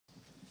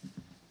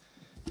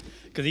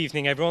Good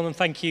evening, everyone, and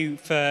thank you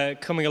for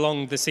coming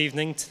along this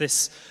evening to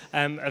this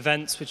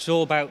event, which is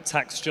all about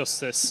tax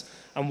justice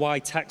and why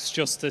tax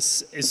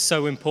justice is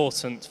so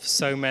important for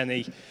so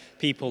many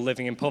people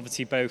living in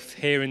poverty, both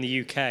here in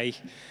the UK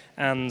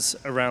and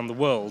around the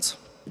world.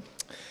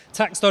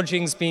 Tax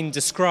dodging has been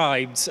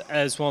described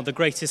as one of the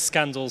greatest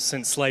scandals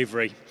since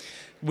slavery.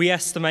 We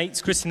estimate,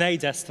 Christian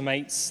Aid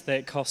estimates, that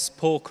it costs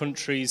poor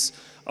countries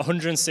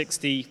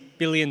 $160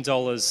 billion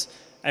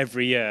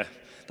every year.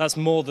 That's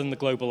more than the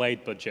global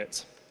aid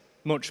budget,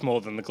 much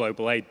more than the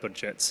global aid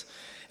budget.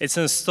 It's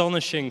an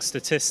astonishing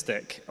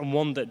statistic and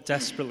one that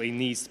desperately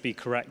needs to be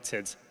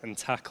corrected and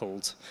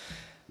tackled.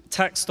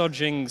 Tax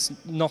dodging's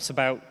not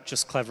about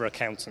just clever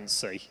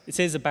accountancy. It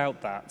is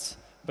about that,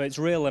 but its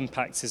real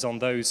impact is on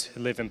those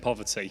who live in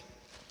poverty,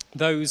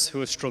 those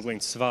who are struggling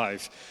to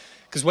survive.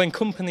 Because when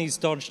companies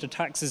dodge the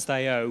taxes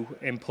they owe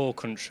in poor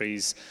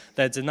countries,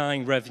 they're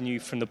denying revenue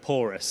from the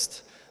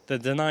poorest. They're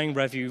denying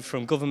revenue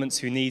from governments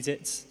who need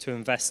it to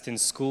invest in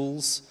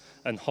schools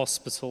and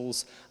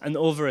hospitals and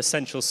other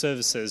essential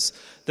services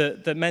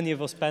that many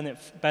of us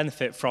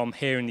benefit from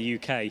here in the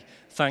UK,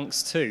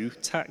 thanks to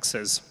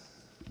taxes.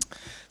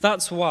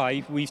 That's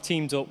why we've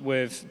teamed up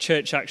with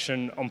Church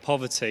Action on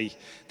Poverty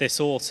this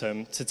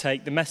autumn to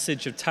take the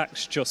message of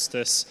tax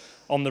justice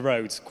on the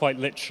road, quite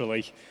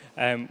literally,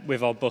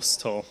 with our bus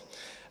tour.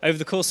 Over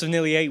the course of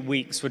nearly 8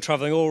 weeks, we're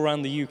travelling all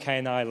around the UK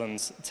and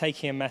Ireland,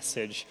 taking a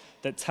message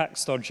that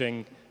tax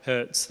dodging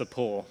hurts the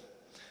poor.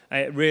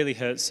 And it really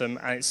hurts them,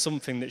 and it's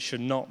something that should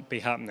not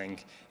be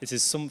happening. It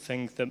is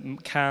something that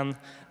can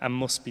and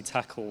must be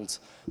tackled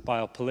by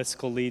our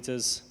political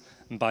leaders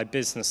and by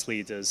business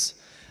leaders.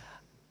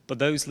 But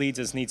those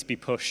leaders need to be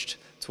pushed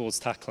towards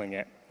tackling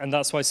it. And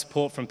that's why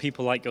support from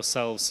people like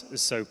yourselves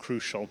is so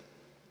crucial.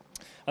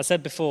 I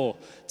said before,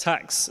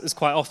 tax has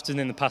quite often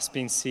in the past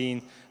been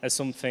seen as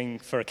something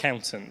for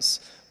accountants,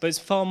 but it's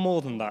far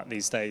more than that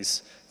these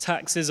days.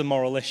 Tax is a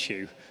moral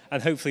issue,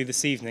 and hopefully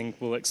this evening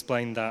we'll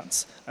explain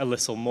that a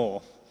little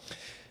more.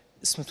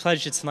 It's my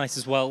pleasure tonight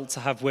as well to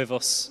have with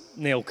us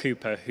Neil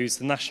Cooper, who's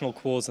the National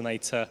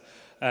Coordinator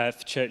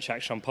for Church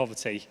Action on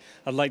Poverty.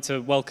 I'd like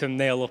to welcome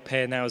Neil up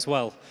here now as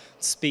well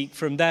to speak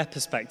from their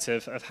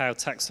perspective of how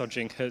tax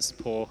dodging hurts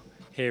the poor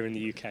here in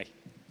the UK.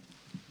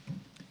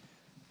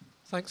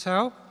 Thanks,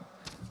 Hal.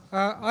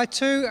 I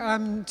too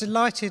am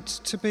delighted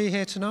to be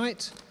here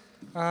tonight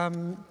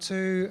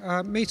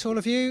to meet all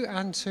of you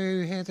and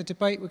to hear the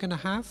debate we're going to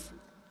have.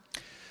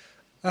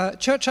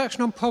 Church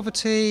Action on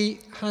Poverty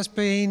has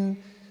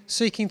been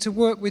seeking to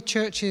work with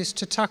churches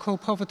to tackle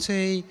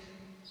poverty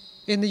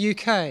in the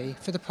UK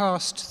for the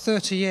past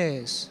 30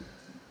 years.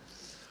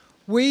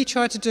 We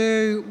try to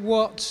do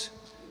what,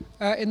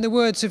 in the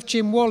words of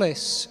Jim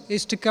Wallace,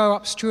 is to go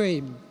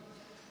upstream,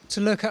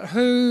 to look at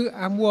who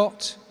and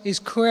what is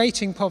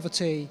creating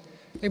poverty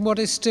in what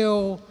is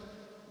still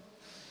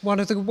one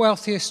of the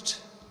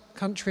wealthiest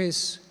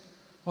countries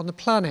on the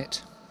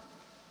planet.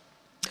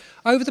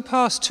 Over the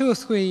past 2 or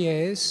 3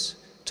 years,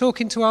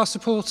 talking to our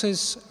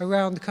supporters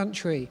around the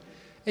country,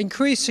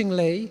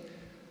 increasingly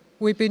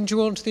we've been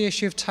drawn to the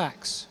issue of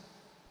tax.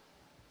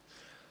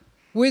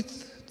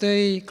 With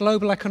the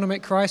global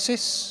economic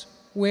crisis,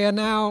 we are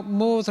now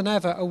more than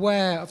ever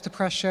aware of the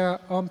pressure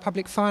on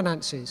public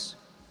finances,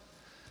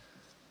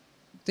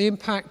 the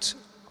impact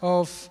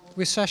of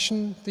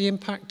recession, the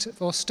impact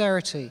of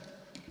austerity.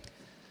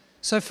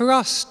 So for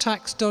us,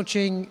 tax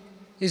dodging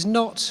is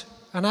not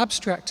an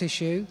abstract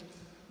issue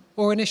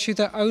or an issue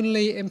that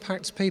only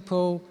impacts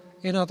people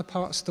in other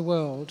parts of the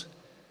world.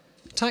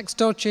 Tax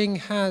dodging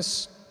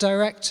has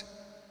direct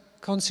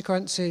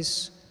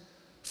consequences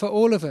for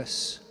all of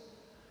us.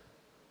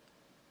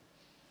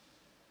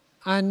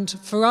 And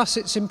for us,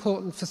 it's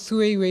important for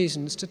 3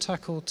 reasons to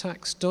tackle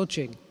tax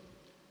dodging.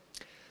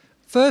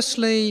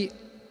 Firstly,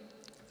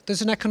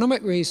 there's an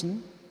economic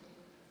reason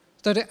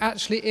that it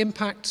actually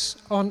impacts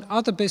on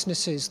other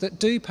businesses that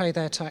do pay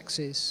their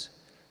taxes,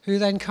 who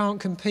then can't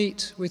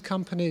compete with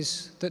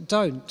companies that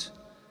don't.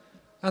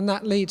 And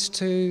that leads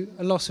to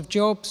a loss of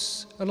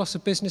jobs, a loss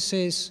of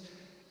businesses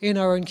in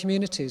our own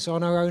communities,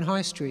 on our own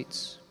high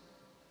streets.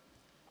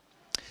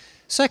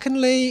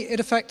 Secondly, it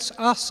affects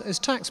us as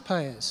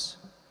taxpayers.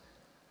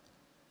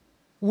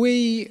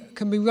 We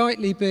can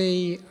rightly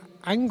be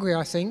angry,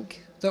 I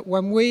think, that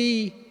when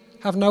we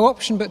have no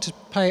option but to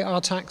pay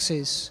our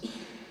taxes,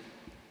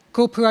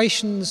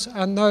 corporations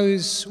and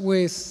those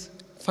with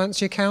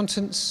fancy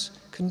accountants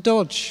can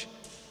dodge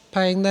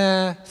paying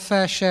their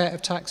fair share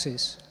of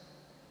taxes.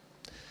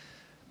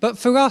 But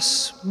for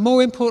us,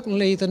 more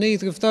importantly than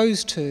either of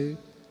those two,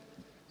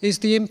 is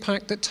the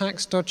impact that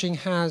tax dodging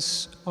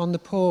has on the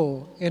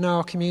poor in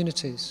our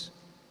communities.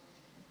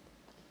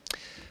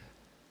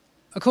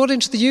 According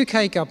to the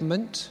UK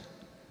government,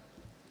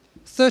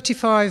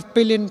 £35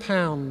 billion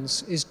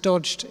is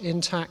dodged in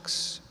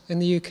tax in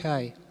the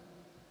UK.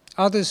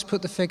 Others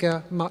put the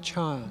figure much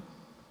higher.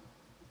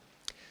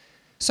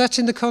 Set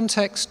in the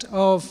context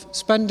of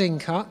spending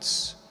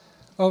cuts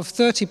of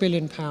 £30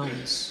 billion,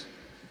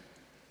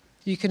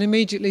 you can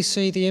immediately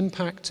see the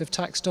impact of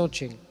tax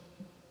dodging.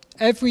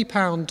 Every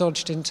pound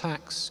dodged in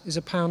tax is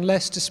a pound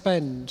less to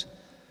spend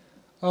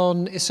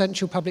on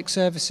essential public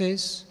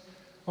services,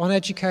 on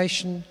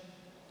education,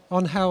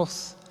 on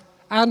health,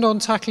 and on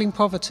tackling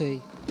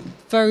poverty,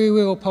 very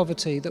real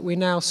poverty that we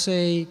now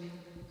see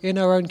in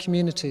our own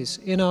communities,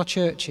 in our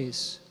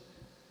churches.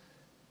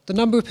 The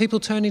number of people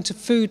turning to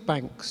food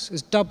banks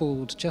has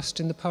doubled just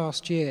in the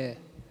past year.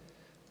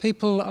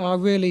 People are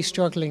really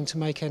struggling to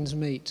make ends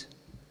meet.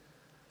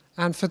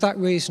 And for that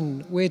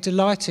reason, we're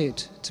delighted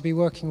to be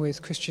working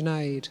with Christian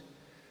Aid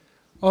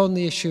on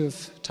the issue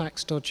of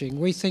tax dodging.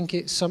 We think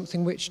it's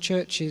something which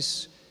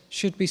churches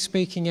should be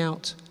speaking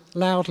out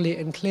loudly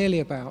and clearly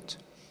about.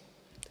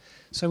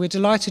 So we're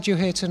delighted you're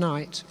here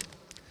tonight.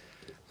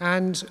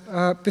 And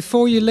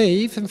before you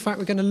leave, in fact,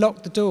 we're going to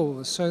lock the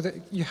doors so that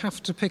you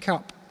have to pick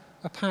up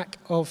a pack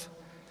of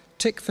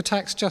Tick for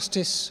Tax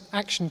Justice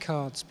action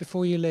cards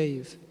before you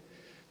leave.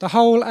 The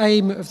whole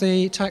aim of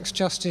the Tax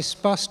Justice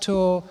bus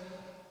tour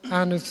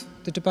and of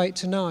the debate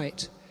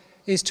tonight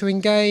is to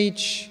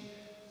engage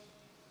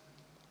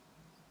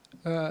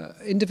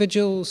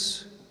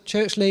individuals,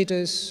 church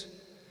leaders,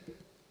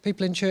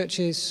 people in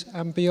churches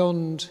and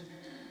beyond,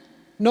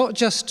 not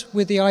just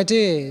with the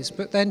ideas,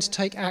 but then to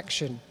take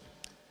action.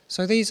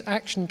 So these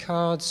action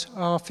cards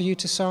are for you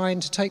to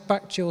sign, to take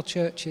back to your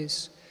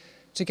churches,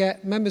 to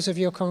get members of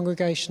your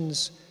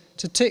congregations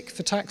to tick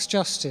for tax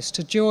justice,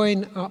 to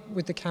join up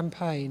with the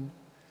campaign.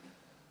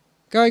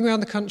 Going around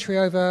the country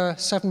over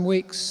 7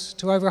 weeks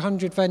to over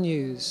 100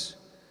 venues,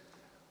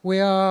 we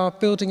are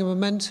building a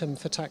momentum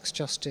for tax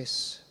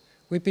justice.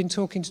 We've been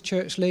talking to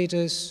church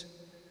leaders,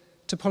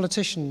 to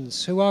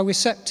politicians who are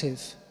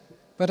receptive,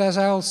 but as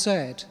Al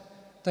said,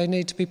 they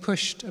need to be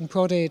pushed and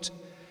prodded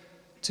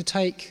to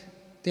take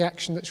the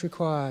action that's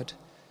required.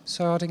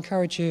 So I'd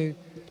encourage you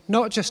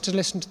not just to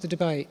listen to the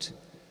debate,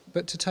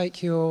 but to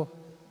take your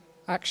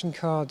action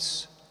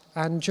cards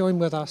and join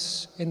with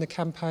us in the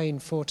campaign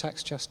for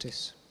tax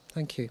justice.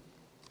 Thank you.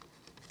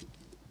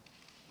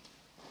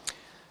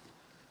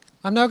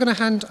 I'm now going to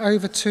hand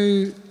over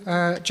to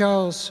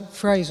Giles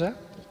Fraser,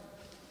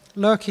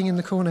 lurking in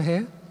the corner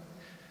here.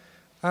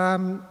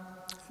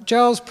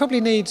 Giles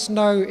probably needs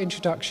no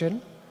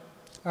introduction.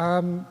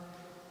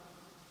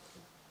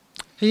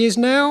 He is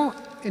now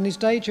in his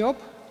day job.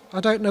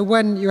 I don't know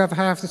when you ever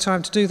have the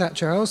time to do that,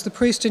 Giles. The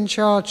priest in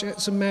charge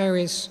at St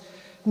Mary's,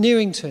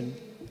 Newington.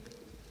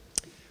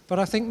 But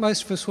I think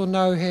most of us will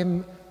know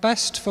him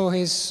best for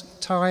his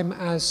time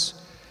as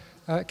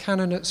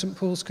canon at St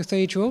Paul's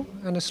Cathedral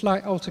and a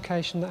slight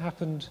altercation that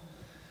happened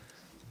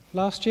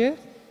last year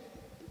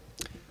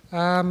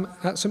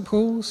at St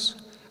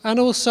Paul's, and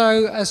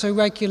also as a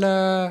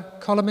regular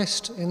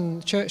columnist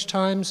in Church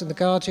Times and The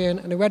Guardian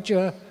and a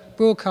regular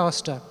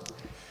broadcaster.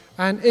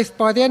 And if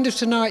by the end of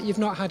tonight you've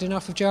not had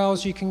enough of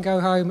Giles, you can go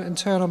home and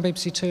turn on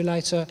BBC Two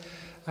later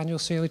and you'll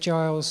see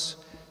Giles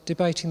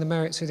debating the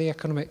merits of the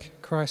economic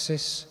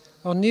crisis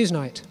on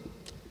Newsnight.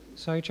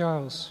 So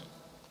Giles,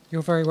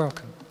 you're very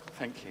welcome.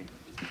 Thank you.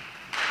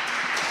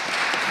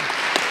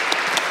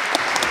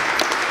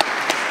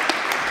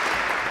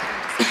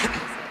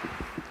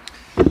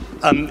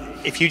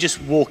 If you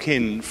just walk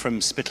in from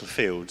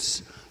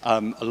Spitalfields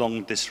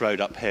along this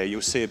road up here,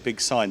 you'll see a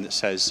big sign that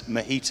says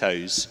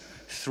mojitos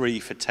 3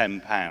 for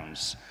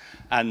 £10.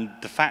 And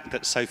the fact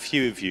that so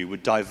few of you were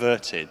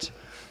diverted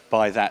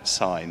by that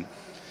sign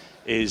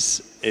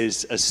is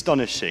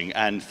astonishing,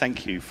 and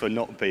thank you for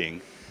not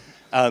being.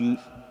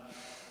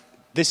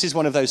 This is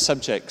one of those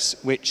subjects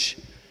which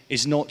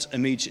is not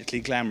immediately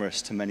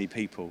glamorous to many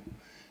people,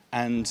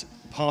 and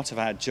part of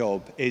our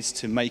job is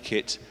to make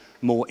it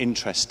more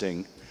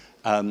interesting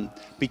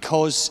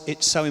because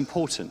it's so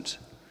important.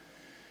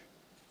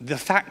 The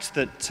fact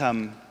that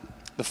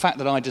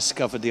I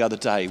discovered the other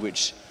day,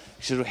 which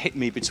sort of hit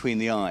me between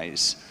the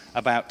eyes,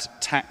 about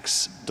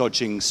tax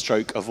dodging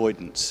stroke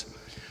avoidance,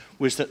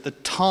 was that the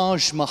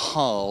Taj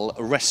Mahal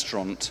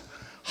restaurant,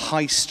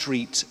 High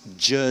Street,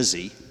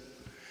 Jersey,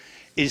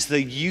 is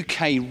the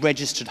UK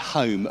registered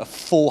home of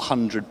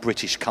 400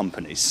 British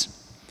companies.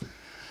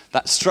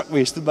 That struck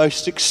me as the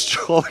most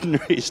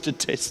extraordinary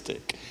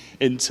statistic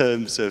in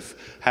terms of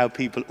how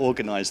people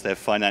organise their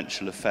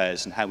financial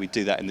affairs and how we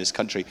do that in this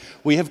country.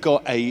 We have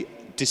got a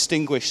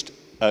distinguished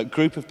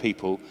group of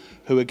people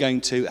who are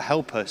going to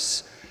help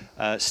us,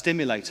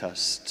 stimulate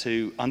us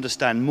to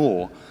understand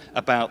more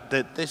about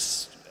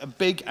this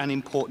big and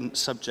important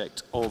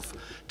subject of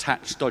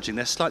tax dodging.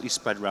 They're slightly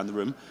spread around the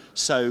room.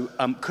 So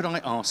could I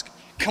ask,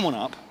 come on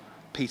up,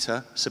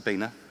 Peter,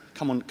 Sabina,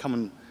 come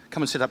and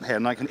sit up here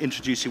and I can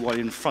introduce you while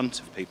you're in front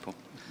of people.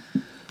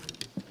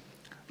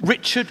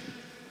 Richard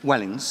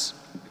Wellings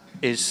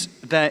is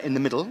there in the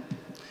middle,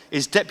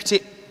 is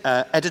Deputy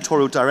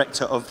Editorial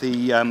Director of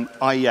the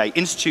IEA,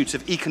 Institute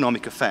of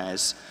Economic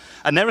Affairs,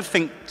 and they're a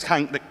think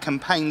tank that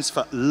campaigns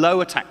for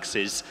lower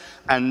taxes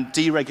and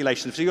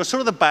deregulation. So you're sort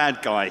of the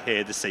bad guy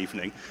here this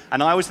evening,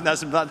 and I always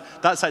think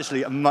that's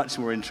actually a much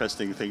more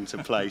interesting thing to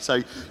play.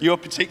 So you're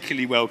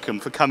particularly welcome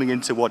for coming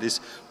into what is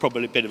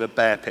probably a bit of a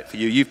bear pit for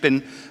you. You've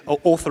been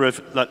author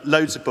of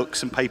loads of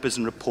books and papers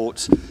and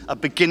reports, A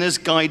Beginner's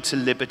Guide to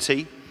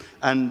Liberty,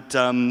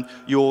 and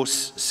you're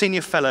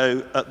Senior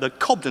Fellow at the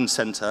Cobden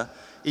Centre,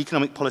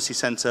 Economic Policy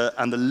Centre,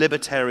 and the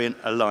Libertarian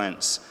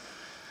Alliance.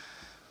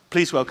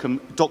 Please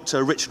welcome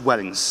Dr Richard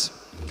Wellings.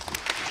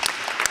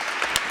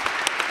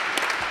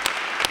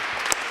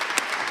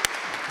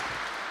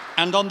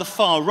 And on the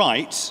far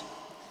right,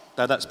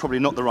 though that's probably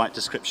not the right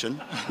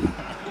description,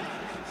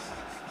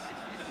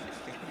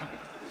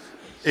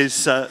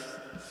 is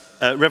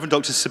Reverend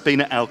Dr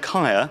Sabina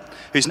Al-Khair,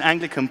 who's an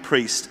Anglican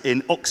priest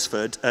in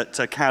Oxford at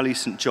Cowley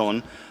St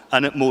John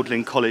and at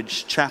Magdalen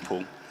College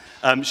Chapel.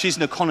 She's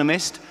an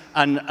economist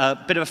and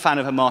a bit of a fan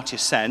of Amartya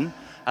Sen,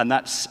 and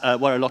that's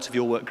where a lot of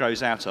your work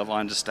grows out of, I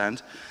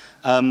understand.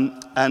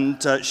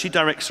 She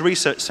directs a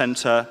research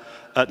centre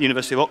at the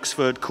University of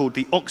Oxford called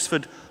the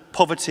Oxford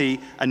Poverty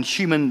and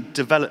Human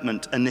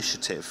Development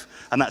Initiative.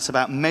 And that's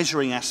about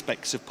measuring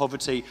aspects of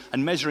poverty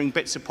and measuring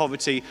bits of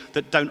poverty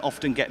that don't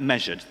often get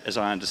measured, as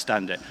I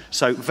understand it.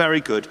 So, very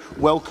good.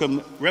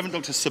 Welcome, Reverend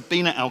Dr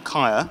Sabina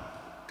Al-Khair.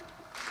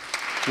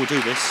 We'll do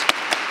this.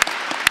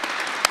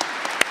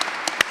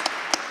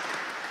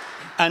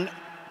 And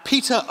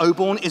Peter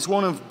Oborne is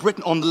one of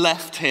Britain, on the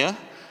left here,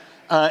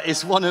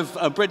 is one of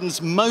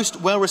Britain's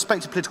most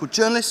well-respected political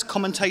journalists,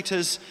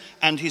 commentators,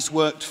 and he's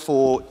worked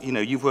for,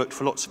 you've worked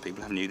for lots of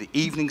people, haven't you? The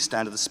Evening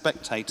Standard, the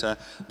Spectator,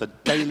 the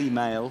Daily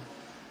Mail,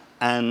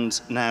 and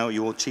now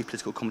you're chief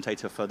political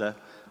commentator for the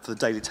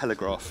Daily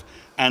Telegraph.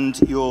 And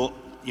you're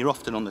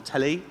often on the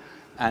telly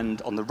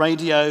and on the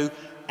radio,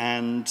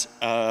 and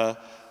one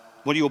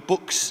of your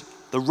books,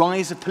 The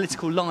Rise of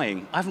Political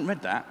Lying. I haven't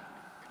read that.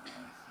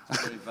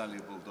 It's a very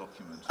valuable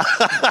document.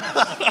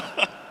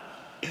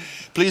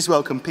 Please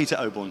welcome Peter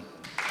Oborne.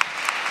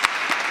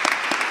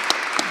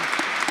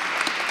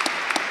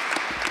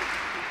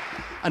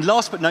 And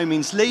last but no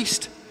means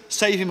least,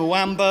 Xavier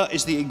Mwamba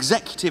is the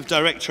Executive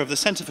Director of the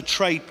Centre for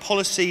Trade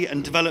Policy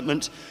and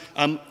Development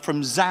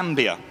from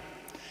Zambia.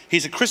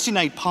 He's a Christian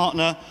Aid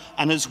partner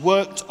and has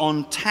worked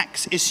on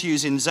tax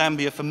issues in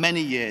Zambia for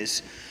many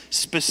years,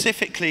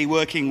 specifically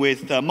working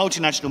with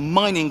multinational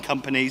mining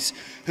companies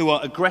who are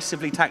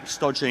aggressively tax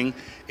dodging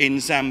in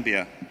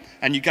Zambia.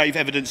 And you gave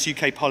evidence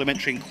UK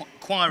Parliamentary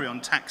Inquiry on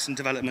Tax and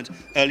Development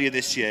earlier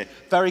this year.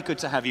 Very good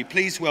to have you.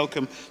 Please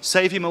welcome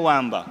Xavier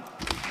Mwamba.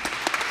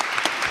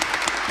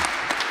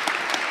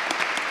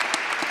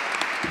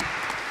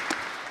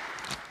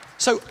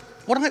 So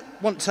what I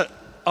want to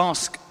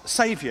ask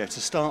Xavier to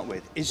start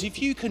with is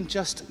if you can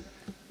just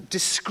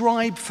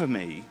describe for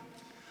me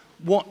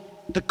what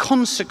the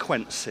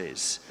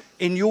consequences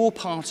in your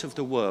part of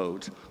the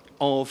world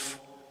of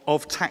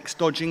tax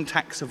dodging,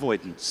 tax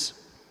avoidance.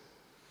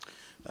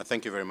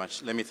 Thank you very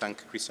much. Let me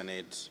thank Christian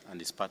Aid and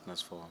his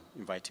partners for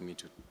inviting me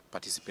to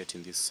participate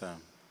in this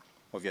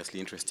obviously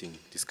interesting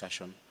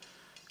discussion.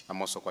 I'm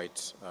also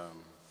quite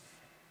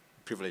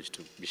privileged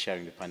to be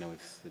sharing the panel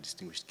with the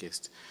distinguished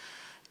guest.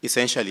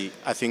 Essentially,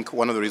 I think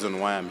one of the reasons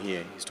why I'm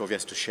here is to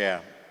obviously to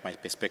share my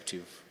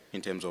perspective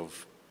in terms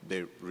of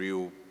the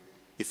real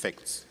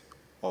effects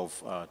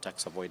of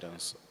tax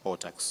avoidance or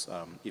tax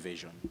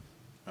evasion,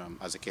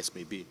 as the case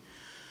may be.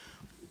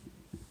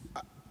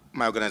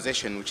 My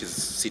organization, which is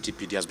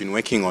CTPD, has been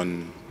working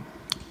on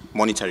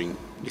monitoring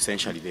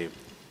essentially the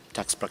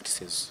tax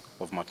practices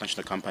of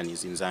multinational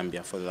companies in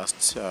Zambia for the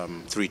last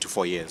 3 to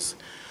 4 years.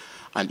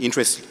 And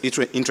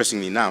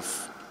interestingly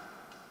enough,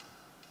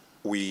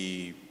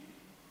 we,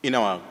 in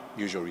our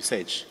usual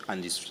research,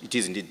 and it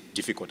is indeed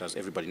difficult, as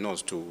everybody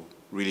knows, to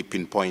really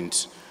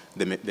pinpoint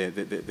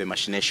the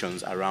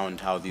machinations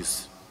around how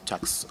these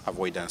tax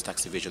avoidance,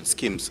 tax evasion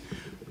schemes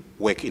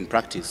work in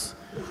practice.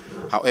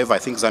 However, I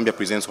think Zambia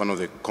presents one of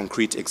the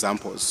concrete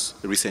examples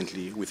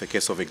recently with a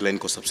case of a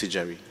Glencore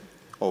subsidiary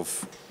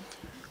of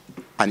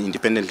an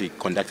independently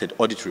conducted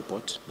audit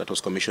report that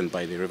was commissioned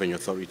by the Revenue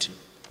Authority,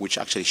 which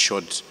actually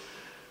showed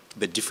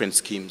the different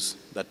schemes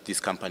that this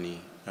company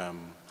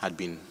had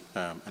been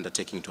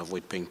undertaking to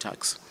avoid paying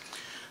tax.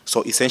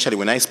 So essentially,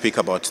 when I speak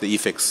about the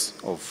effects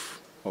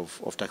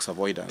of tax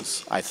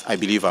avoidance, I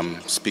believe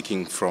I'm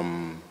speaking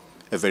from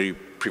a very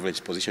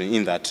privileged position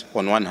in that,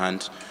 on one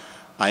hand,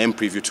 I am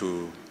privy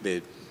to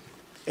the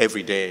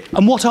everyday...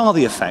 And what are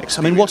the effects?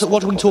 I mean, what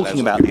are we talking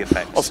about, the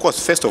effects? Of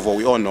course, first of all,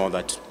 we all know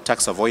that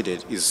tax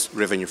avoided is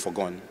revenue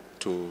forgone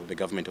to the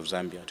government of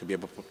Zambia to be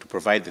able to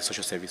provide the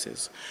social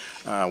services.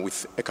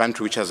 With a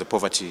country which has a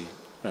poverty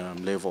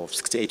level of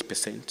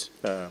 68%,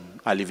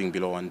 are living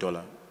below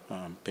 $1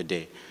 per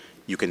day.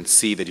 You can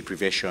see the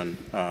deprivation,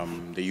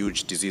 the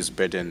huge disease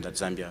burden that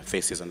Zambia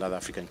faces and other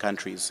African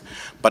countries.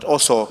 But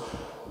also,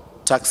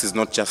 tax is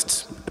not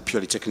just a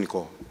purely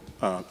technical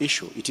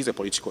issue, it is a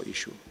political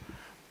issue.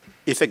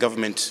 If a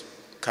government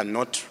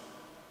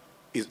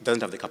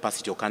doesn't have the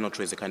capacity or cannot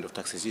raise the kind of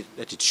taxes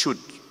that it should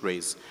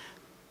raise,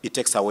 it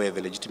takes away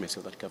the legitimacy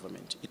of that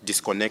government. It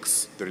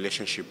disconnects the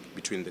relationship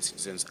between the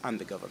citizens and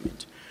the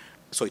government.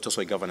 So it's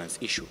also a governance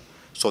issue.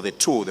 So the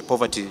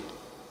poverty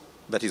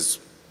that is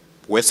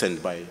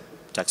worsened by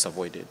tax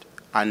avoided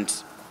and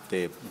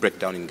the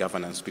breakdown in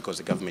governance because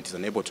the government is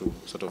unable to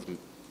sort of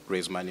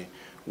raise money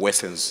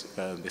worsens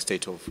the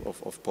state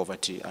of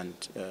poverty and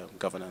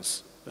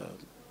governance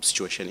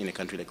situation in a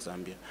country like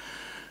Zambia.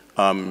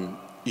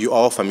 You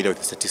are familiar with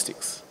the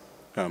statistics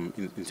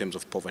in terms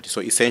of poverty.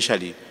 So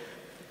essentially,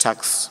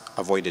 tax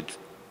avoided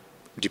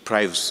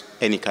deprives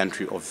any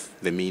country of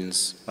the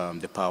means,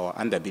 the power,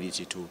 and the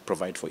ability to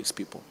provide for its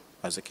people,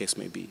 as the case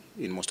may be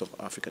in most of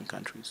African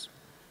countries.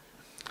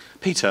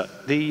 Peter,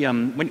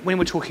 when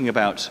we're talking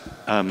about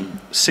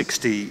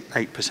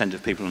 68%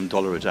 of people on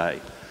 $1 a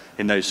day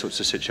in those sorts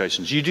of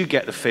situations, you do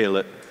get the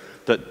feel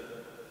that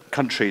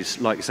countries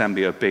like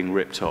Zambia are being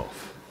ripped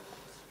off.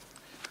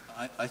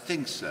 I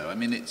think so. I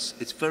mean,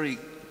 it's very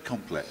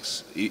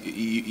complex.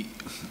 I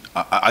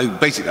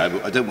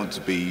don't want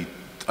to be.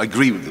 I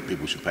agree with that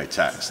people should pay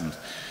tax,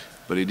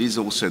 but it is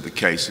also the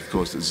case, of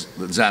course,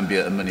 that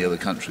Zambia and many other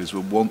countries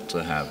will want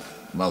to have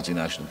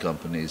multinational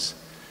companies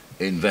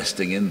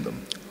investing in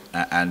them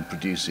and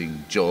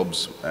producing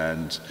jobs.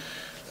 And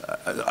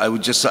I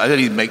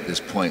only make this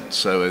point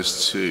so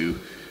as to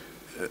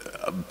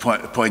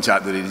point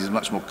out that it is a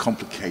much more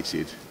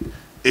complicated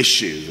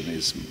issue than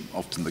is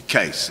often the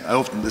case. I'm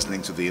often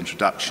listening to the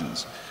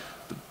introductions.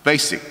 The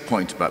basic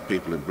point about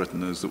people in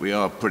Britain is that we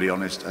are pretty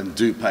honest and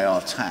do pay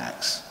our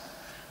tax.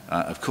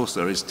 Of course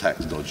there is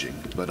tax dodging,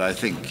 but I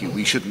think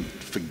we shouldn't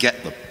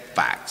forget the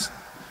fact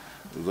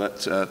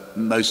that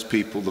most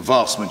people, the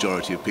vast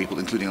majority of people,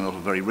 including a lot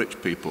of very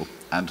rich people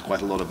and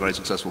quite a lot of very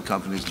successful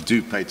companies,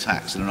 do pay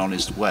tax in an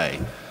honest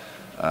way.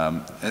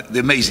 The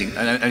amazing,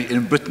 and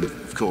in Britain,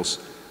 of course,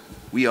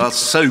 we are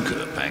so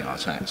good at paying our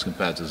tax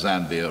compared to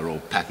Zambia or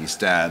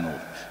Pakistan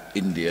or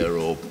India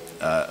or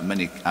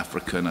many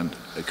African and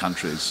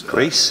countries.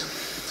 Greece?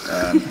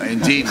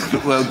 Indeed,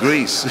 well,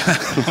 Greece.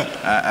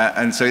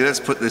 And so let's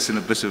put this in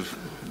a bit of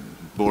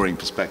boring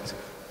perspective.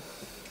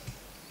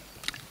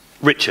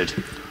 Richard?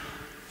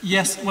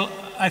 Yes, well,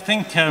 I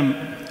think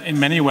in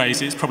many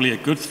ways it's probably a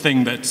good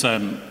thing that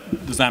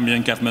the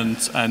Zambian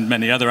government and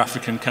many other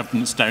African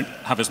governments don't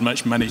have as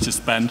much money to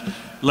spend.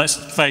 Let's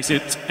face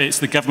it, it's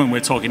the government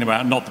we're talking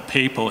about, not the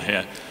people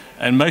here.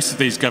 And most of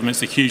these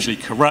governments are hugely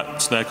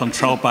corrupt. They're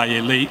controlled by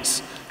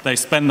elites. They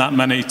spend that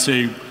money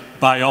to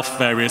buy off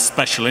various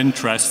special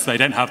interests. They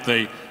don't have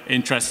the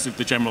interests of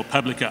the general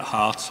public at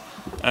heart.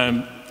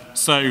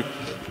 So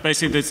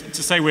basically,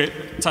 to say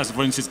tax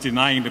avoidance is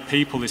denying the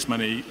people this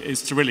money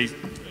is to really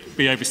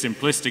be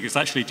oversimplistic. It's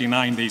actually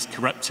denying these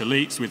corrupt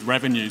elites with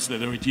revenues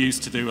that are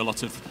used to do a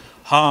lot of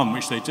harm,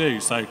 which they do.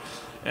 So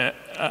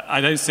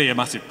I don't see a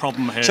massive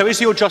problem here. So is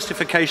your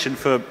justification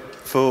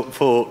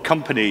for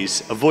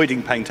companies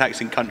avoiding paying tax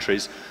in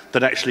countries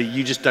that actually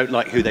you just don't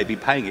like who they'd be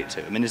paying it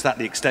to? I mean, is that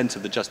the extent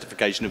of the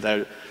justification of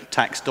their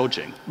tax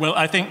dodging? Well,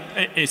 I think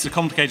it's a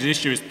complicated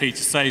issue, as Peter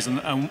says,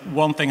 and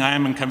one thing I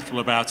am uncomfortable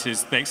about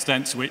is the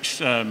extent to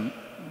which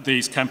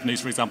these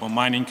companies, for example,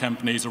 mining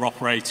companies, are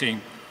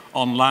operating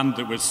on land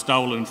that was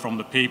stolen from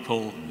the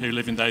people who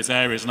live in those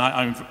areas. And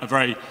I'm a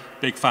very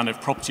big fan of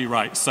property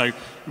rights. So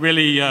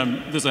really,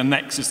 there's a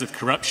nexus of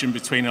corruption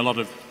between a lot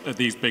of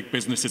these big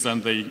businesses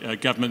and the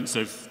governments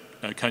of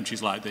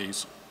countries like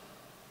these.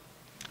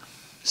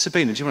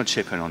 Sabina, do you want to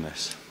chip in on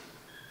this?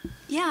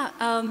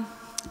 Yeah,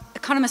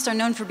 economists are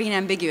known for being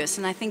ambiguous,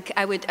 and I think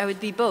I would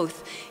be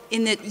both.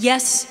 In that,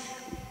 yes,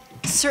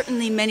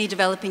 certainly many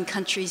developing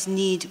countries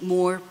need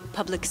more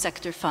public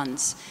sector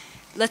funds.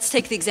 Let's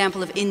take the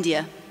example of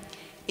India.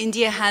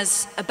 India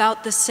has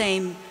about the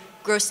same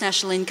gross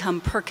national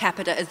income per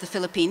capita as the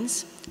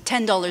Philippines,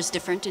 $10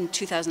 different in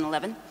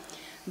 2011.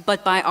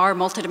 But by our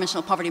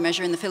multidimensional poverty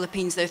measure in the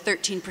Philippines, there are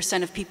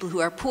 13% of people who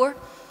are poor,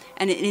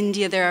 and in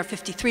India there are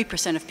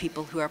 53% of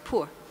people who are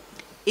poor.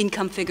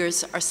 Income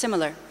figures are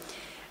similar.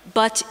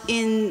 But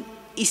in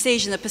East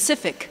Asia and the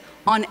Pacific,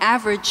 on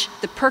average,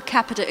 the per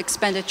capita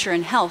expenditure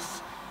in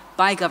health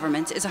by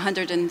government is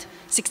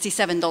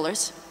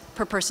 $167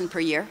 per person per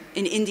year.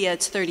 In India,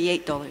 it's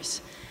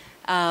 $38.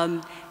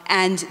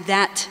 And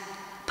that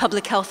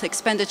public health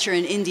expenditure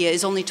in India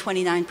is only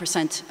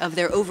 29% of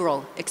their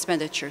overall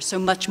expenditure. So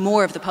much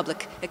more of the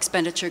public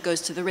expenditure goes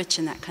to the rich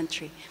in that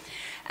country.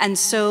 And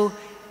so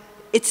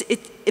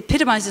it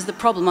epitomizes the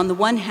problem. On the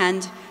one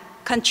hand,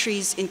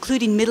 countries,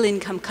 including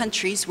middle-income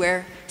countries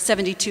where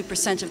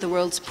 72% of the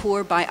world's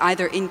poor by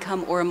either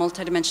income or a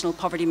multidimensional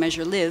poverty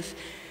measure live,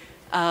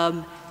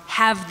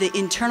 have the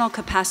internal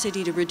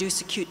capacity to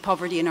reduce acute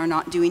poverty and are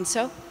not doing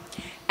so.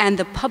 And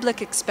the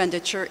public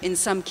expenditure in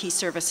some key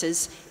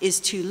services is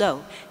too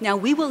low. Now,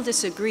 we will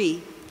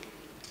disagree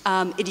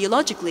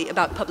ideologically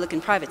about public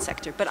and private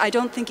sector, but I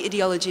don't think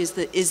ideology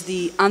is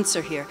the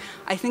answer here.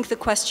 I think the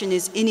question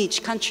is, in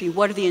each country,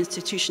 what are the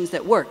institutions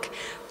that work?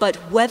 But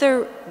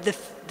whether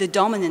the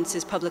dominance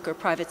is public or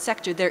private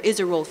sector, there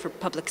is a role for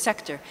public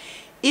sector.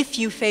 If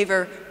you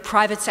favor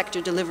private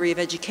sector delivery of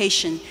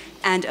education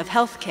and of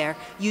healthcare,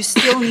 you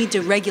still need to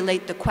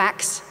regulate the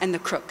quacks and the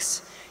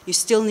crooks. You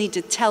still need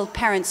to tell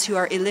parents who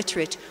are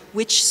illiterate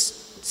which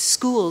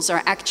schools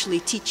are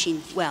actually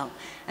teaching well.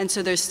 And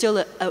so there's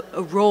still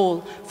a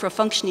role for a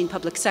functioning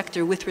public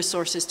sector with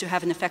resources to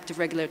have an effective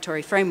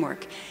regulatory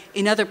framework.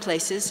 In other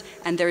places,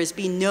 and there has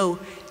been no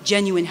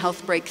genuine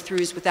health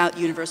breakthroughs without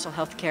universal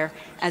health care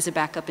as a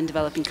backup in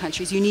developing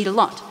countries, you need a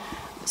lot.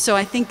 So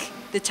I think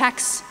the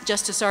tax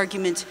justice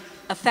argument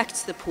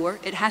affects the poor.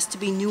 It has to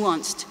be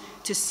nuanced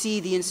to see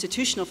the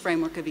institutional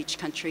framework of each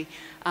country,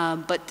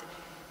 but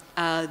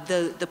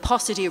the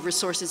paucity of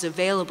resources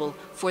available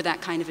for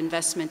that kind of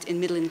investment in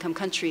middle-income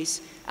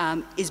countries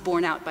is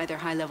borne out by their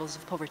high levels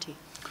of poverty.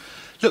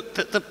 Look,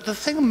 the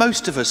thing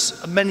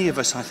many of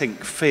us, I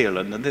think, feel,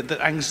 and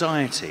the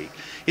anxiety,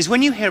 is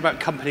when you hear about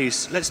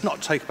companies, let's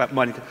not talk about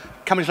money,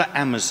 companies like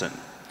Amazon,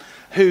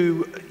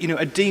 who, you know,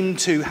 are deemed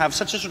to have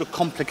such a sort of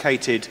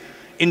complicated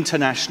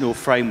international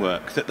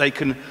framework that they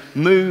can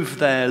move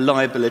their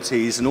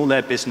liabilities and all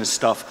their business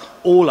stuff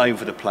all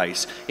over the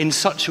place in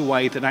such a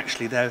way that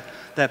actually they're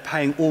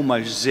paying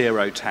almost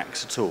zero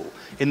tax at all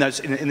in this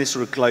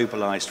sort of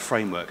globalized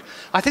framework.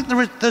 I think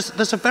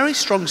there's a very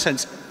strong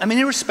sense, I mean,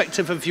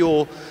 irrespective of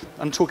your,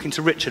 I'm talking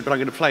to Richard, but I'm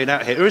going to play it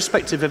out here,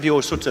 irrespective of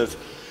your sort of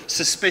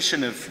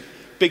suspicion of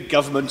big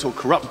government or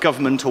corrupt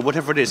government or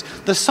whatever it is,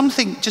 there's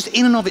something just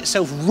in and of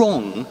itself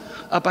wrong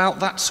about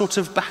that sort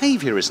of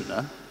behavior, isn't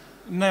there?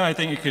 No, I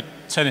think you could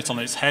turn it on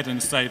its head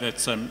and say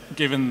that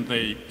given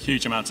the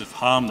huge amount of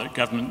harm that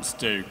governments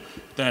do,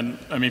 then,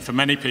 I mean, for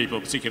many people,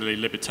 particularly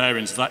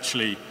libertarians, there's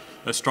actually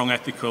a strong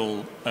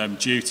ethical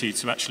duty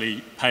to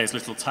actually pay as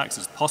little tax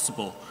as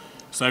possible.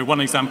 So one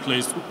example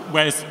is,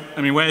 where's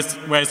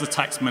the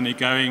tax money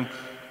going?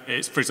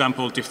 It's, for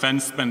example,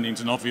 defence spending is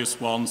an obvious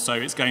one, so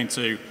it's going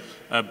to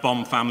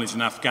bomb families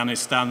in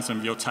Afghanistan, some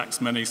of your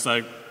tax money.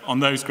 So on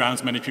those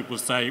grounds, many people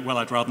say, well,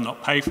 I'd rather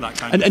not pay for that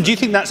kind of thing. And do you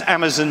think that's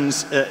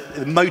Amazon's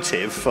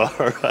motive for...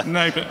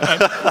 No,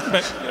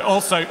 but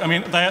also, I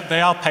mean,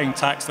 they are paying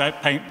tax.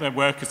 Their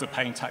workers are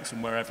paying tax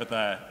from wherever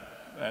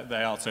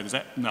they are. So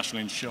there's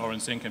national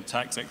insurance, income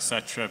tax,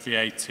 etc.,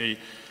 VAT.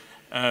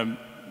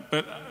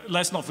 But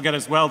let's not forget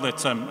as well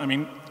that, I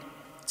mean,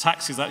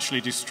 taxes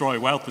actually destroy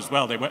wealth as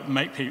well. They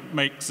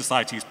make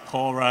societies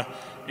poorer.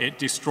 It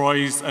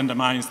destroys,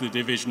 undermines the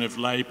division of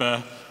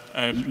labour,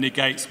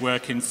 negates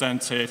work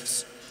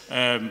incentives,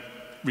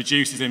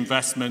 reduces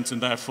investment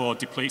and therefore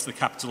depletes the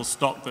capital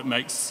stock that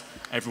makes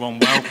everyone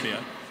wealthier.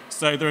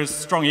 So there are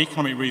strong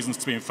economic reasons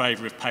to be in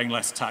favour of paying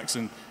less tax,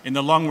 and in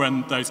the long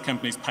run those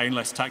companies paying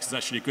less tax is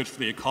actually good for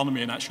the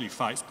economy and actually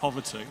fights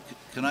poverty.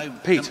 Can I,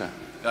 Peter?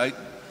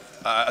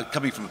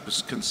 Coming from a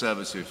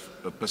conservative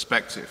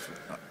perspective,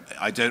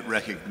 I don't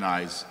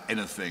recognise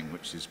anything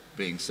which is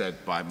being said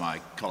by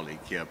my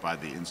colleague here, by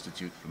the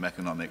Institute for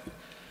Economic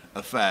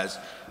Affairs.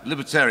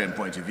 Libertarian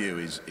point of view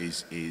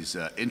is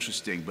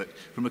interesting, but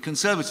from a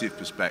conservative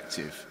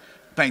perspective,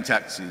 paying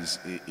taxes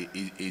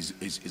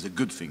is a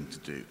good thing to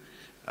do.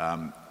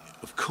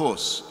 Of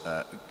course,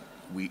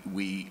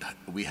 we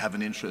have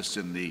an interest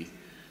in the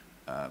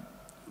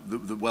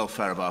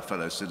welfare of our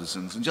fellow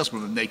citizens, and just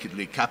from a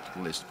nakedly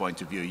capitalist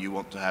point of view, you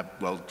want to have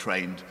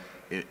well-trained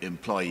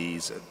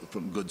employees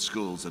from good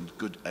schools and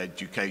good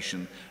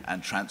education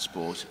and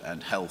transport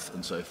and health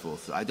and so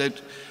forth.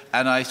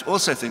 And I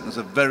also think there's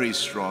a very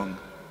strong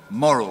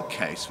moral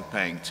case for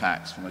paying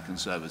tax from a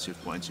conservative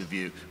point of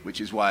view, which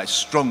is why I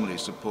strongly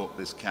support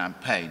this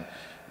campaign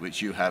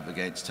which you have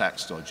against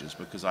tax dodgers,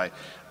 because I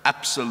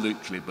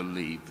absolutely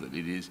believe that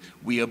it is,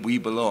 we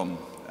belong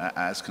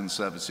as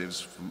conservatives,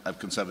 from a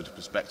conservative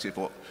perspective,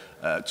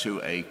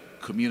 to a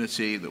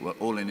community, that we're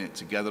all in it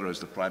together, as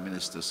the Prime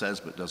Minister says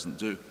but doesn't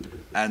do,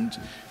 and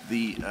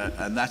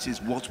that is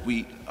what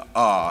we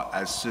are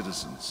as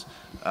citizens.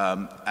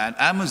 And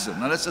Amazon,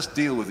 now let's just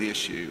deal with the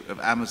issue of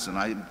Amazon.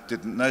 I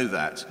didn't know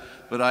that,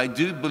 but I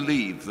do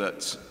believe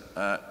that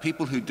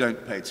people who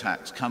don't pay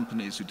tax,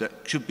 companies who don't,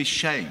 should be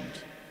shamed.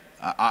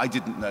 I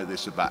didn't know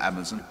this about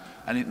Amazon,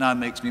 and it now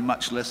makes me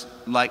much less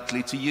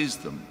likely to use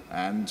them.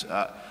 And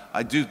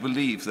I do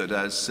believe that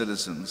as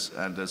citizens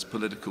and as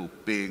political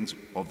beings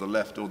of the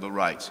left or the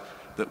right,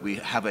 that we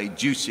have a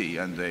duty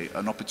and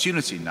an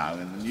opportunity now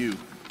in the new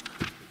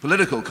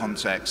political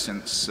context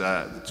since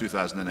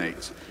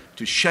 2008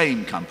 to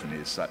shame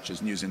companies such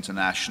as News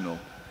International,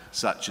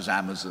 such as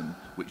Amazon,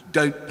 which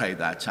don't pay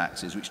their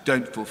taxes, which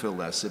don't fulfill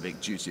their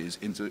civic duties,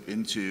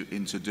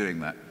 into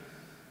doing that.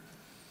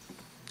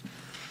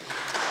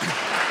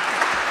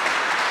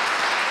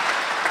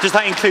 Does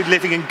that include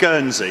living in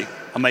Guernsey?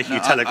 I'm making a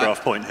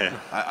Telegraph point here.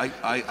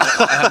 I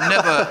have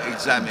never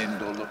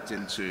examined or looked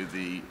into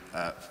the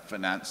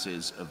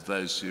finances of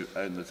those who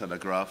own the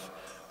Telegraph,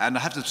 and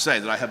I have to say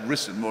that I have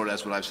written more or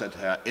less what I've said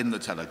here in the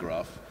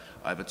Telegraph.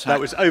 I've attacked. That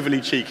was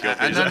overly cheeky.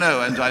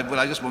 No, and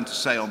I just want to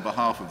say on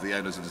behalf of the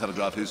owners of the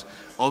Telegraph, whose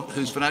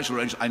financial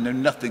arrangements I know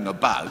nothing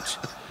about,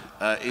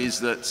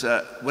 is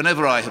that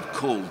whenever I have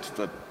called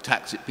for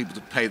people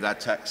to pay their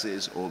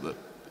taxes, or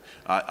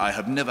I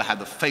have never had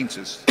the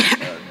faintest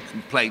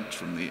complaint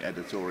from the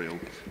editorial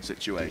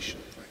situation.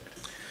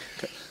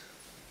 Okay.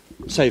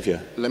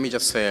 Saviour. Let me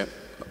just say,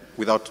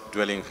 without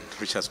dwelling on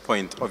Richard's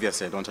point,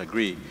 obviously I don't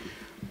agree,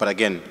 but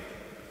again,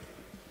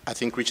 I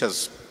think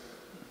Richard's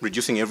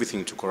reducing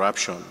everything to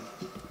corruption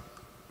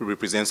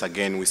represents,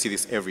 again, we see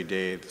this every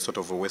day, sort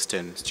of a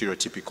Western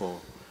stereotypical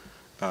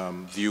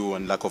view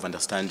and lack of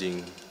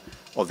understanding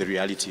of the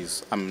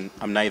realities. I'm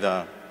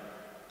neither,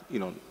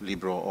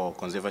 liberal or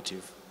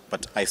conservative,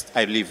 but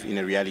I live in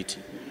a reality.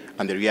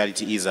 And the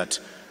reality is that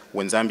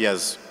when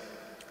Zambia's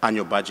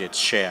annual budget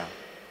share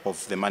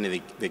of the money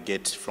they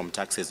get from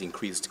taxes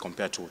increased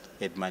compared to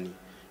aid money,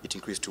 it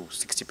increased to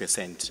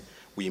 60%.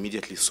 We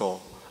immediately saw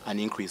an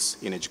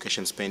increase in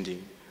education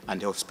spending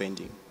and health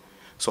spending.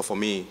 So for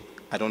me,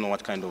 I don't know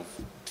what kind of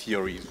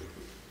theory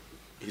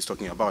he's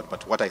talking about,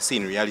 but what I see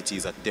in reality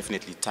is that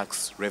definitely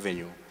tax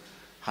revenue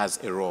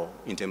has a role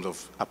in terms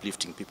of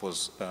uplifting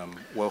people's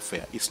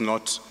welfare. It's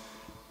not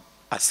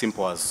as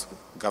simple as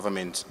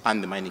government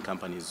and the mining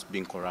companies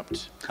being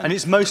corrupt. And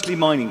it's mostly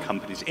mining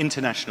companies,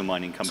 international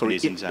mining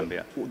companies in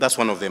Zambia. That's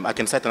one of them. I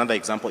can cite another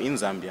example in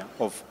Zambia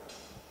of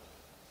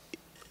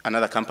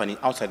another company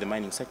outside the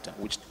mining sector,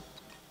 which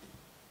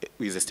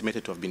is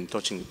estimated to have been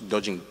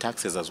dodging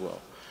taxes as well.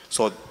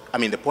 So, I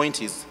mean, the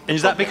point is...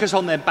 Is that because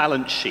on their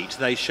balance sheet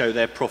they show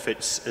their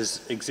profits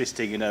as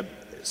existing in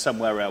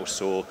somewhere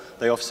else, or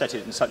they offset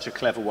it in such a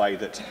clever way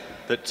that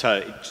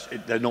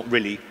they're not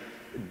really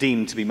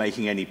deemed to be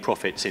making any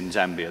profits in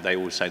Zambia? They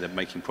always say they're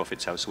making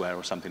profits elsewhere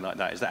or something like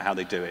that. Is that how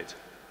they do it?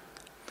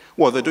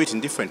 Well, they do it in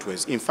different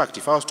ways. In fact,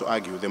 if I was to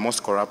argue, the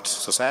most corrupt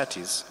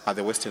societies are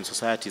the Western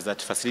societies that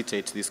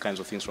facilitate these kinds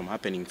of things from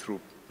happening through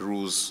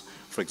rules,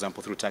 for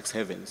example, through tax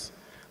havens.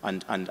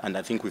 And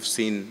I think we've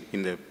seen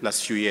in the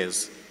last few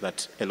years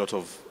that a lot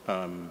of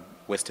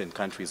Western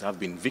countries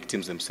have been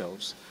victims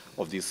themselves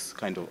of these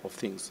kind of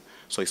things.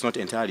 So it's not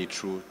entirely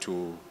true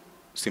to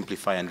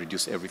simplify and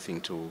reduce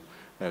everything to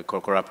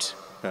corrupt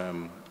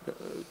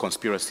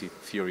conspiracy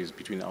theories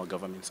between our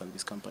governments and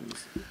these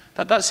companies.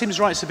 That seems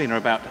right, Sabina,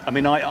 about, I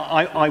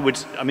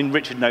mean,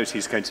 Richard knows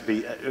he's going to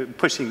be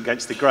pushing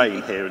against the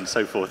grey here and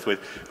so forth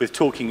with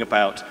talking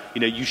about,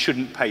 you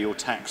shouldn't pay your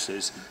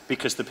taxes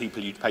because the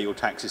people you pay your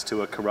taxes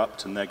to are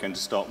corrupt and they're going to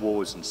start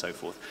wars and so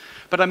forth.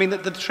 But I mean,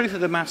 the truth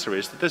of the matter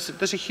is that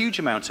there's a huge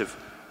amount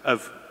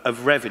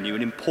of revenue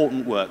and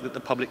important work that the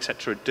public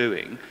sector are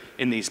doing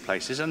in these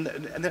places, and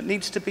that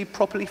needs to be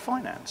properly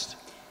financed.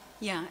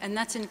 Yeah, and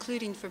that's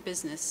including for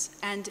business.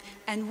 And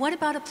what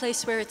about a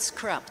place where it's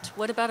corrupt?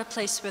 What about a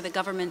place where the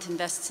government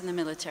invests in the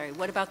military?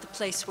 What about the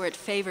place where it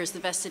favors the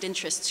vested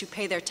interests who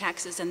pay their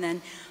taxes and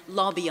then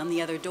lobby on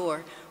the other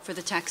door for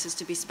the taxes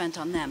to be spent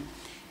on them?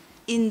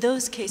 In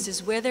those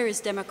cases where there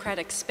is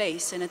democratic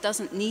space, and it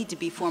doesn't need to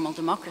be formal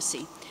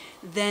democracy,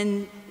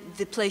 then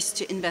the place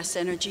to invest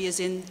energy is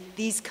in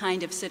these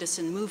kind of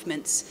citizen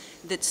movements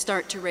that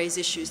start to raise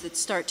issues, that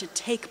start to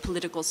take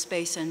political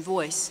space and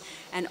voice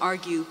and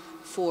argue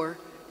for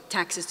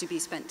taxes to be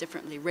spent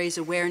differently, raise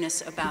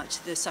awareness about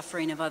the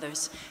suffering of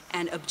others,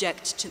 and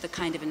object to the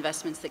kind of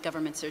investments that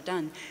governments are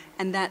done.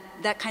 And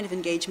that kind of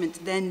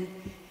engagement then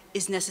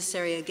is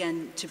necessary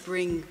again to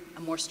bring a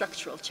more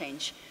structural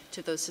change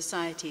to those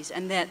societies,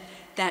 and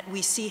that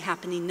we see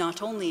happening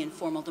not only in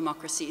formal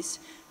democracies,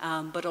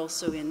 but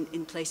also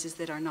in places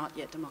that are not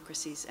yet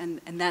democracies.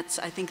 And that's,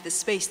 I think, the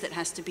space that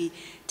has to be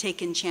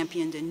taken,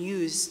 championed, and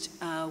used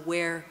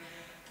where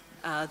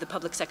the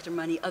public sector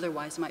money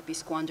otherwise might be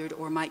squandered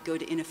or might go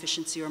to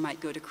inefficiency or might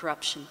go to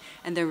corruption.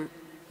 And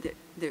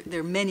there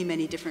are many,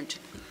 many different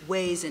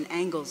ways and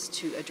angles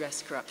to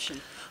address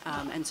corruption.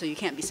 And so you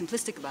can't be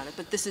simplistic about it,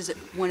 but this is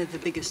one of the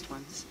biggest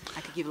ones.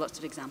 I could give lots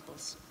of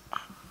examples.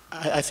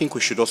 I think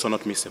we should also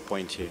not miss a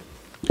point here.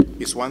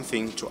 It's one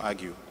thing to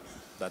argue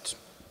that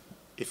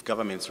if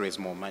governments raise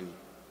more money,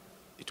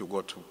 it will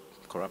go to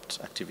corrupt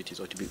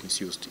activities or to be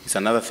misused. It's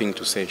another thing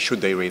to say,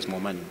 should they raise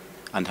more money?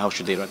 And how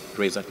should they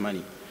raise that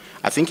money?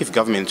 I think if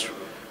government,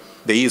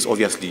 there is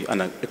obviously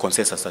a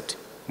consensus that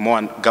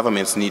more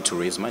governments need to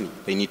raise money.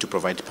 They need to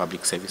provide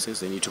public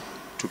services. They need to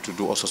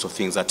do all sorts of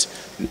things that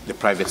the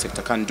private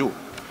sector can do.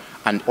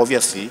 And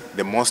obviously,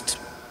 the most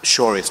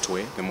surest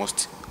way, the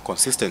most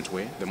consistent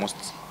way, the most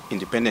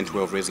independent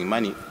way of raising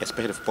money,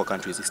 especially for poor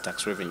countries, is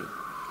tax revenue.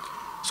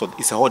 So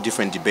it's a whole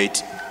different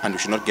debate, and we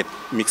should not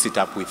mix it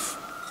up with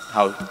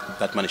how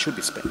that money should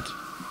be spent.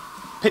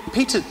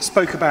 Peter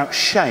spoke about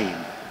shame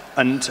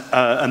and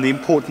the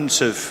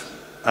importance of,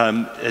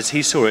 as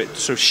he saw it,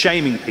 sort of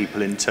shaming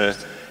people into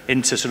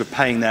sort of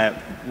paying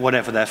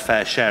whatever their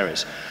fair share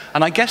is.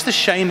 And I guess the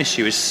shame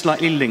issue is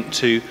slightly linked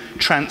to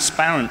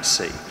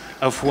transparency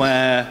of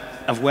where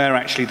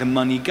actually the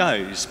money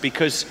goes,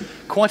 because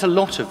quite a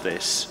lot of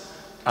this,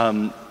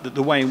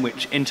 the way in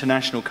which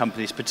international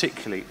companies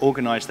particularly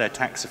organise their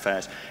tax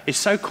affairs is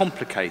so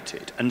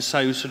complicated and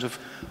so sort of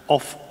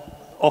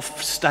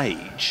off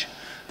stage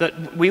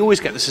that we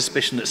always get the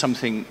suspicion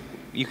that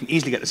you can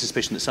easily get the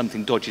suspicion that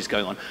something dodgy is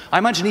going on. I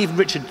imagine even,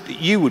 Richard,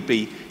 you would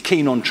be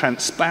keen on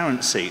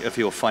transparency of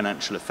your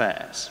financial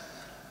affairs.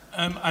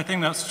 I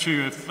think that's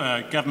true of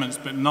governments,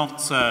 but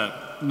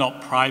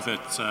not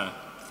private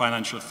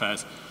financial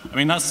affairs. I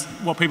mean, that's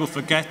what people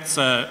forget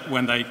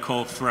when they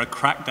call for a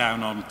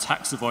crackdown on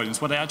tax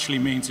avoidance. What it actually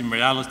means in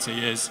reality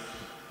is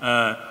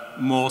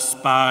more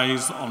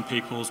spies on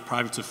people's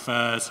private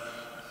affairs,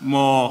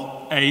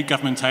 more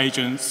government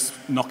agents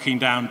knocking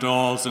down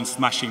doors and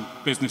smashing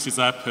businesses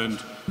up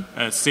and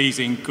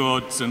seizing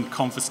goods and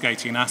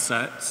confiscating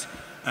assets.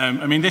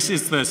 I mean, this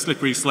is the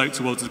slippery slope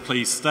towards a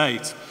police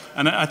state.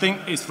 And I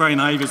think it's very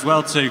naive as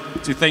well to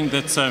think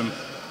that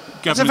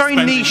government It's a very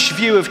spending. niche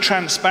view of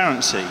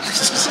transparency.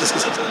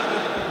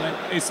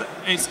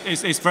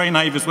 It's very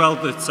naive as well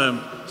that,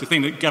 to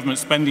think that government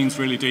spending is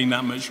really doing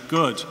that much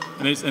good,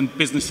 and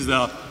businesses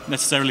are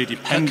necessarily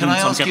dependent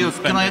on government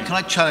spending. Can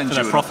I challenge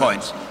you with a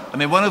point? I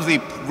mean, one of the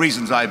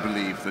reasons I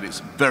believe that it's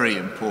very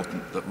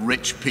important that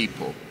rich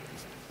people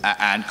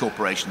and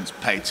corporations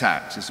pay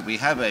tax is that we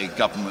have a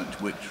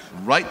government which,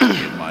 rightly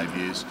in my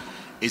views,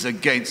 is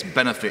against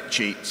benefit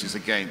cheats, is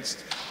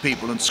against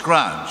people and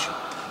scrounge.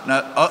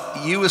 Now,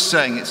 you were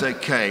saying it's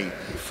okay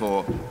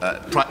for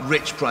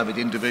rich private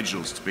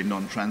individuals to be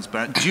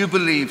non-transparent. Do you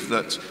believe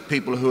that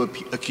people who are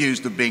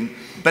accused of being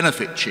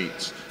benefit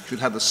cheats should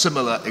have a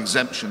similar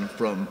exemption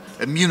from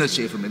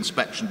immunity from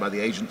inspection by the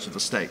agents of the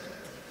state?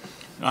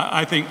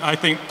 I think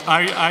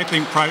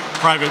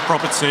private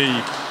property.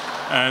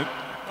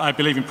 I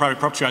believe in private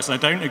property rights,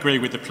 and I don't agree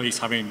with the police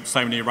having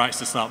so many rights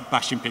to start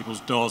bashing people's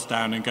doors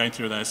down and going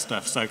through their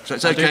stuff. So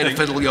it's okay to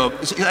fiddle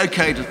it's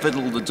okay to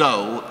fiddle the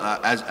dole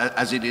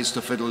as it is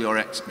to fiddle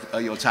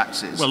your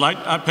taxes.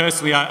 Well,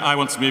 personally, I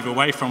want to move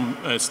away from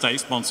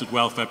state-sponsored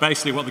welfare.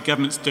 Basically, what the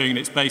government's doing,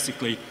 it's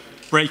basically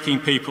breaking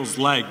people's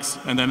legs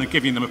and then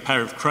giving them a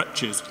pair of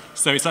crutches.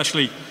 So it's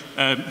actually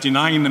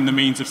denying them the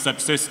means of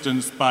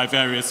subsistence by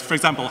various, for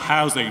example,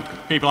 housing.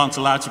 People aren't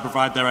allowed to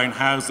provide their own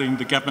housing.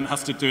 The government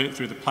has to do it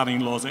through the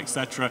planning laws,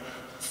 etc.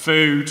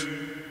 Food,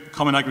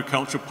 common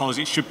agricultural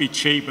policy, it should be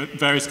cheap, but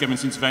various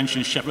government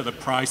interventions shepherd the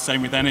price,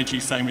 same with energy,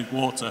 same with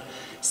water.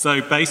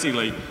 So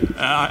basically,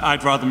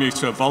 I'd rather move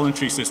to a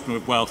voluntary system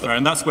of welfare,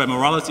 and that's where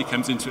morality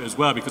comes into it as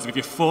well, because if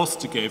you're forced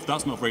to give,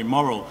 that's not very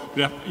moral.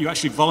 But if you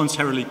actually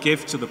voluntarily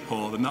give to the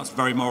poor, then that's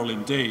very moral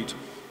indeed.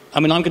 I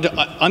mean, I'm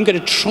going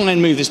to try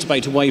and move this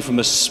debate away from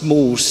a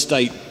small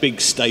state, big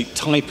state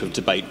type of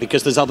debate,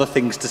 because there's other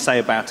things to say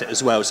about it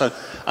as well. So,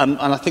 and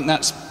I think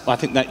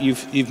that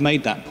you've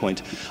made that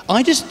point.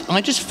 I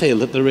just feel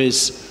that there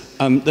is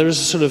a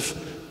sort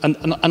of,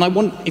 and I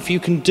want, if you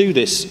can do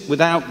this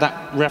without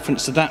that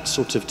reference to that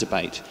sort of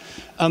debate,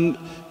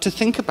 to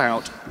think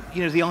about,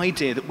 the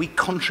idea that we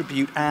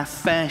contribute our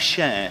fair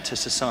share to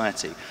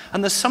society,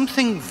 and there's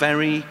something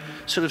very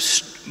sort of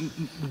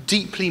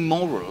deeply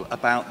moral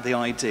about the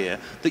idea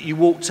that you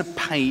ought to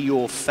pay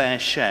your fair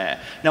share.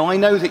 Now, I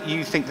know that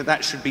you think that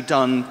that should be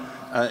done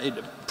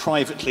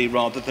privately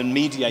rather than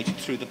mediated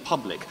through the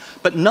public,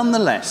 but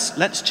nonetheless,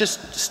 let's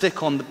just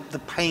stick on the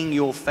paying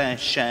your fair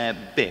share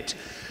bit.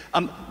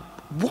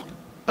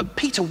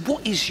 Peter,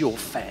 what is your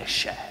fair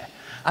share?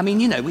 I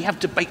mean, we have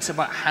debates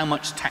about how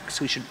much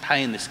tax we should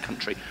pay in this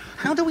country.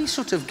 How do we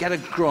sort of get a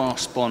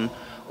grasp on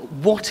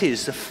what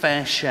is the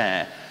fair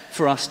share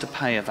for us to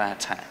pay of our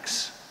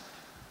tax?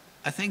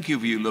 I think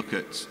if you look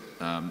at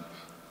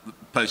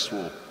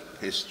post-war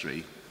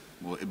history,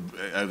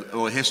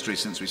 or history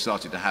since we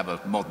started to have a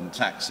modern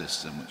tax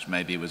system, which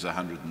maybe was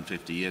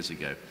 150 years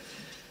ago,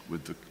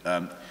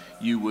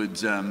 you would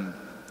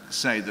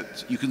say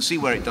that you can see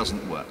where it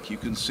doesn't work. You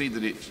can see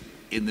that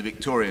in the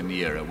Victorian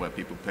era, where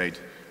people paid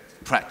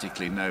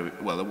practically there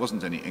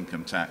wasn't any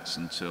income tax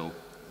until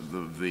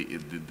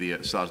the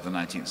start of the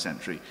 19th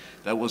century.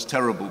 There was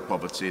terrible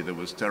poverty, there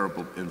was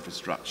terrible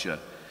infrastructure,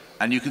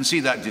 and you can see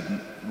that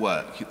didn't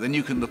work. Then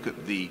you can look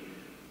at the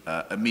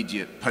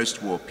immediate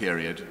post-war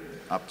period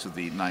up to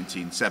the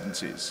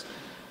 1970s,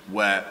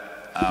 where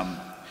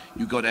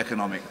you got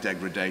economic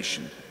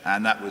degradation,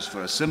 and that was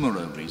for a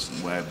similar reason,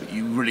 where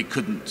you really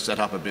couldn't set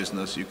up a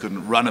business, you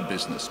couldn't run a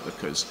business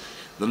because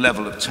the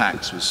level of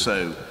tax was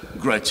so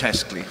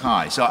grotesquely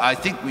high. So I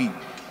think we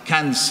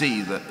can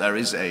see that there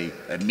is a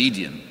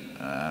median,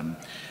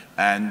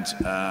 and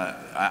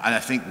I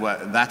think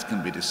that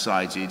can be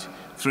decided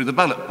through the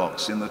ballot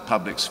box in the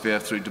public sphere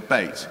through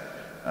debate.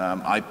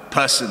 I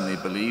personally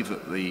believe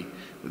that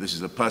this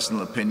is a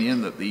personal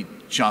opinion, that the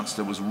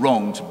Chancellor was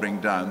wrong to bring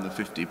down the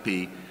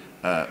 50p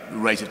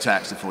rate of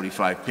tax to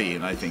 45p,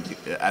 and I think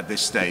at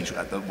this stage,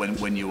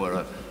 when you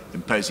are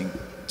imposing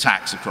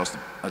tax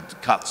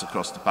cuts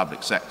across the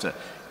public sector,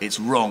 it's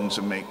wrong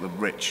to make the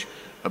rich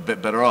a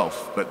bit better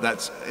off. But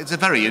it's a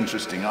very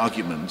interesting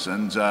argument,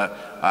 and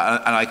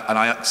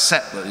I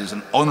accept that it is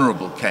an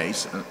honourable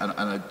case and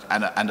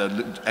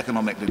an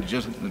economically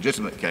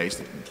legitimate case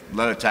that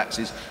lower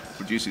taxes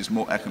produces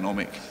more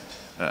economic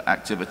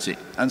activity.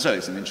 And so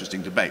it's an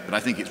interesting debate, but I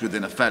think it's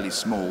within a fairly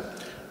small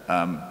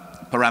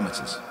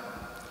parameters.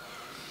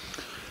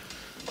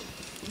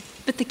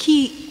 But the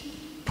key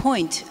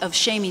point of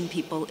shaming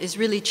people is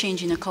really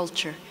changing a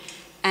culture.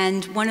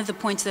 And one of the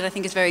points that I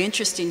think is very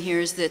interesting here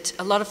is that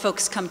a lot of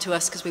folks come to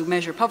us because we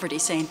measure poverty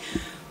saying,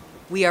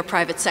 we are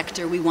private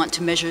sector, we want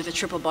to measure the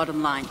triple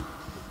bottom line.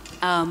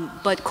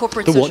 But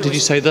corporate The what did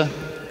you say there?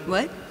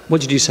 What? What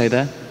did you say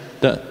there?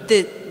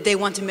 They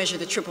want to measure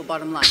the triple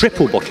bottom line.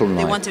 Triple bottom line.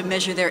 They want to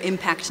measure their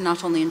impact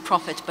not only in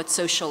profit, but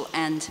social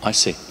and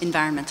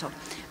environmental.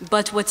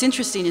 But what's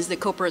interesting is that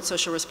corporate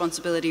social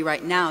responsibility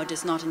right now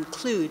does not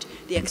include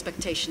the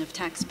expectation of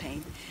tax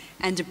paying.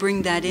 And to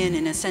bring that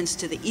in a sense,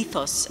 to the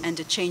ethos and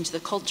to change the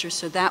culture,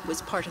 so that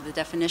was part of the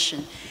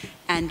definition.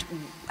 And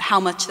how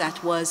much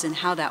that was and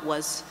how that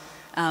was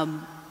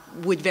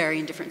would vary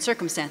in different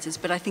circumstances,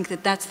 but I think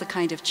that that's the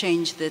kind of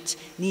change that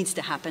needs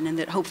to happen and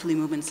that hopefully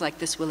movements like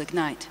this will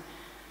ignite.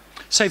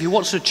 Saviour,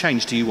 what sort of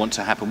change do you want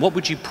to happen? What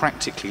would you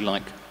practically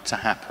like to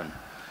happen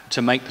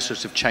to make the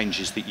sorts of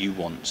changes that you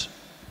want?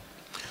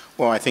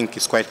 Well, I think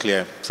it's quite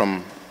clear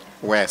from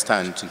where I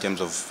stand in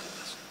terms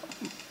of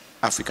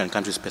African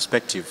countries'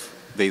 perspective.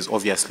 There is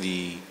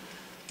obviously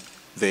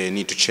the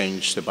need to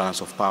change the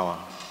balance of power.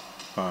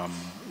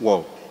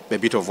 Well, a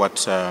bit of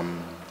what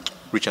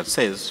Richard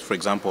says, for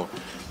example,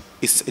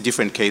 is a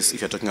different case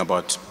if you're talking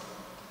about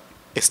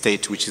a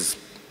state which is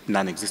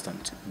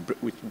non-existent,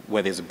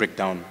 where there's a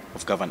breakdown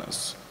of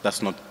governance.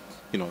 That's not,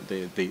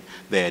 the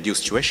ideal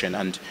situation,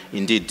 and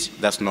indeed,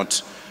 that's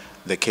not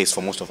the case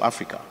for most of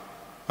Africa.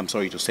 I'm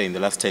sorry to say, in the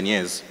last 10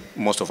 years,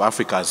 most of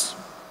Africa has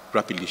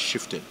rapidly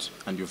shifted,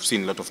 and you've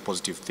seen a lot of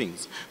positive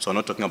things. So I'm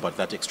not talking about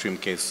that extreme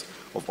case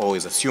of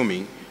always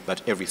assuming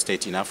that every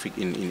state in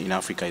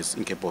Africa is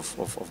incapable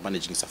of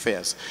managing its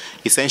affairs.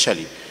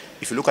 Essentially,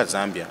 if you look at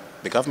Zambia,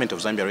 the government of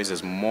Zambia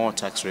raises more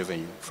tax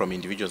revenue from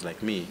individuals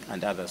like me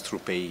and others through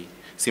pay,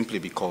 simply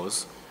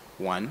because,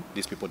 one,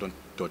 these people don't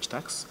dodge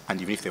tax, and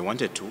even if they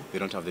wanted to, they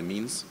don't have the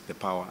means, the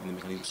power, and the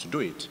mechanisms to do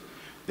it.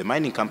 The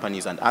mining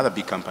companies and other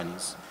big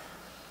companies,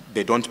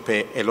 they don't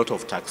pay a lot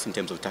of tax in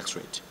terms of tax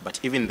rate, but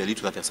even the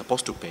little that they're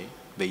supposed to pay,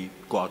 they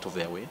go out of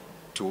their way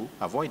to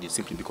avoid it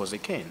simply because they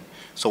can.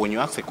 So when you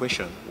ask the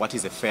question, what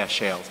is a fair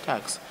share of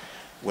tax,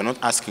 we're not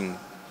asking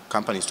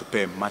companies to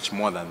pay much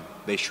more than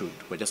they should.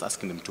 We're just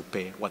asking them to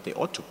pay what they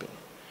ought to pay.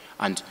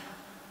 And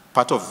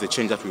part of the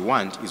change that we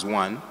want is,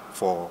 one,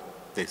 for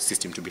the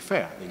system to be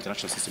fair, the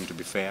international system to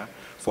be fair,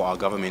 for our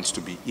governments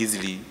to be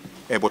easily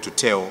able to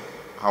tell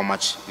how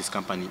much this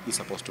company is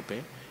supposed to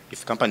pay.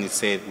 If companies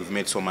say we've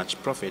made so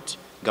much profit,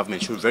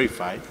 government should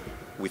verify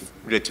with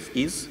relative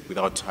ease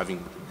without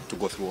having to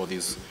go through all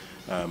these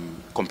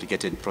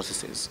complicated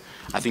processes.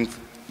 I think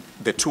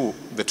the two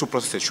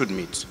processes should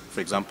meet. For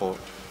example,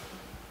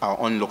 our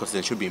own local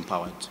citizens should be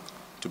empowered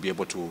to be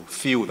able to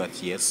feel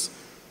that, yes,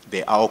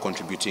 they are all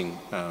contributing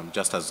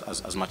just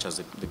as much as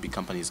the big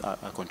companies are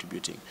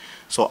contributing.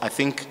 So I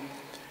think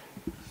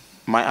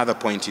my other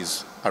point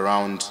is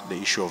around the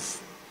issue of,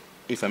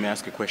 if I may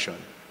ask a question,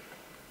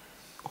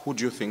 who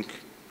do you think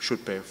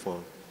should pay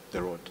for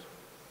the road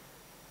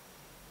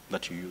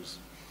that you use?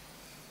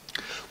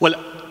 Well,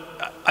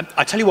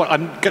 I tell you what,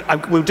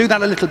 we'll do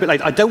that a little bit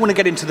later. I don't want to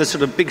get into the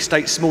sort of big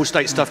state, small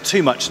state stuff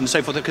too much and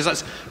so forth, because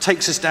that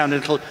takes us down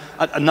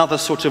another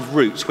sort of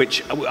route,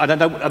 which I don't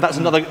know, that's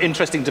another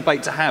interesting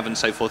debate to have and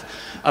so forth.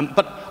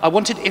 But I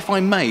wanted, if I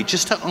may,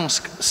 just to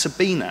ask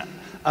Sabina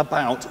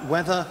about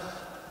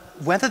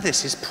whether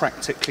this is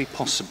practically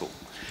possible.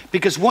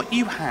 Because what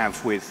you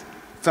have with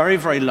very,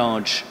 very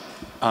large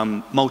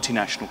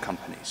multinational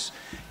companies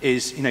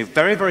is,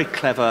 very, very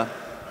clever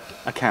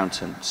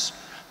accountants.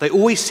 They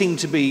always seem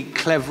to be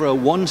cleverer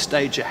one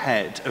stage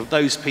ahead of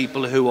those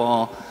people who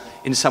are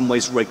in some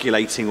ways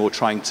regulating or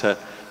trying to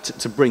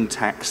bring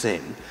tax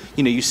in.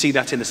 You see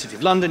that in the City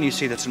of London, you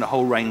see that in a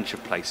whole range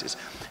of places.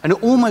 And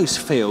it almost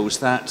feels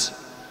that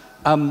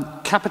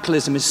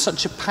capitalism is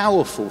such a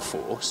powerful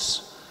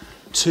force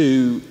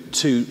to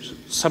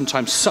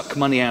sometimes suck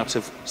money out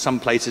of some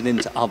places and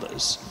into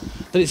others,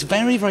 that it's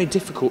very, very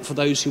difficult for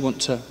those who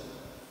want to,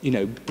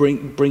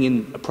 bring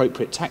in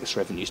appropriate tax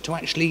revenues to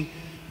actually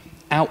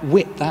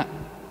outwit that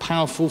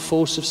powerful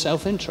force of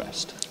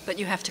self-interest. But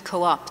you have to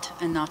co-opt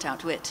and not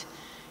outwit.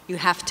 You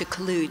have to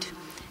collude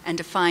and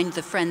to find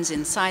the friends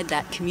inside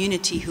that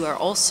community who are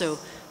also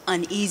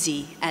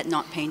uneasy at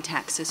not paying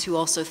taxes, who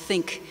also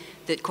think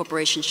that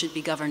corporations should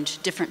be governed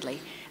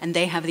differently. And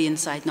they have the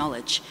inside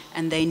knowledge,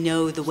 and they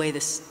know the way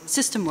this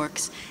system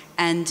works,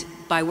 and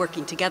by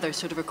working together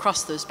sort of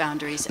across those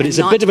boundaries, but and it's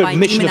not a bit of by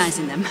admission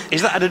demonizing them.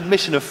 Is that an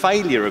admission of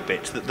failure a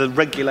bit, that the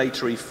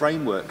regulatory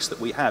frameworks that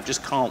we have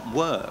just can't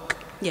work?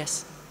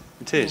 Yes.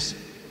 It is. Yeah.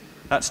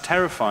 That's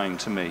terrifying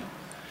to me.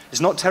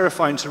 It's not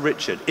terrifying to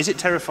Richard. Is it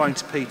terrifying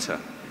to Peter?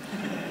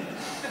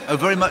 Oh,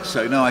 very much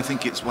so. No, I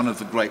think it's one of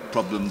the great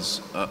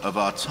problems of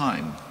our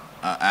time,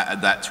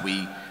 that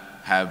we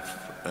have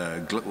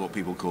what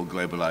people call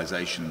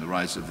globalization, the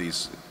rise of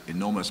these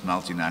enormous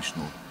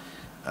multinational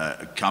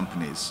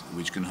companies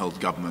which can hold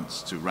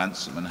governments to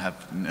ransom and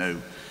have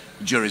no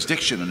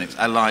jurisdiction, and it's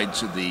allied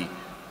to the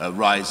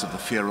rise of the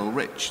feral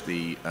rich,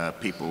 the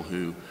people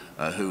who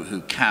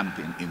camp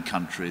in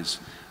countries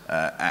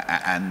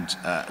and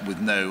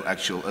with no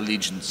actual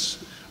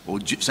allegiance or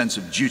sense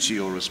of duty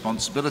or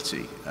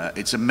responsibility.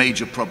 It's a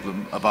major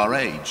problem of our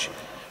age,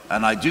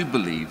 and I do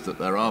believe that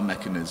there are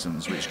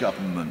mechanisms which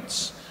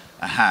governments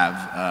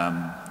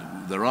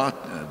have. There are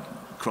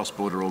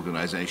cross-border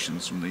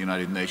organizations from the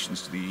United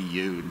Nations to the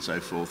EU and so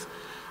forth,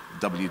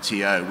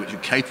 WTO, which are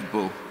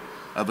capable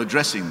of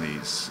addressing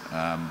these.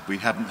 We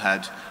haven't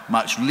had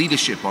much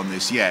leadership on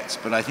this yet,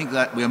 but I think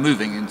that we're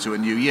moving into a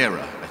new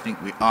era. I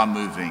think we are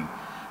moving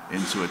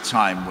into a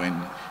time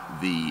when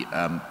the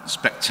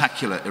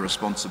spectacular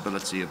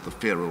irresponsibility of the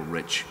feral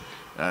rich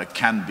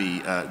can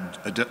be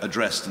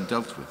addressed and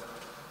dealt with.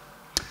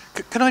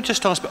 Can I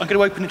just ask, I'm going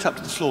to open it up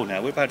to the floor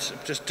now, we're about to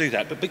just do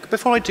that, but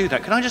before I do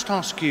that, can I just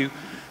ask you,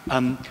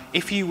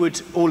 if you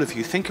would, all of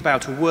you, think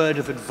about a word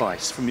of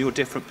advice from your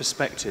different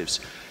perspectives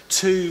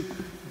to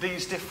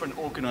these different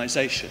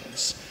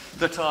organisations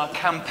that are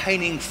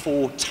campaigning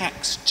for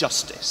tax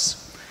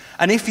justice.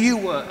 And if you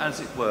were, as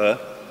it were,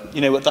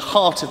 you know, at the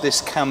heart of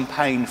this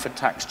campaign for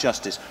tax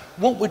justice,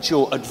 what would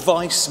your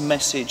advice,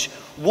 message,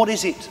 what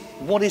is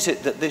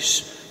it that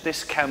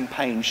this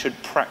campaign should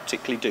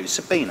practically do?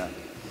 Sabina?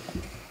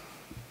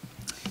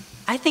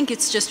 I think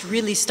it's just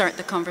really start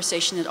the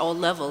conversation at all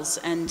levels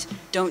and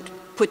don't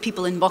put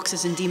people in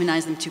boxes and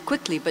demonize them too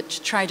quickly, but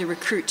try to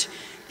recruit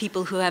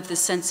people who have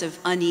this sense of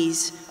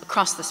unease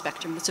across the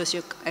spectrum, the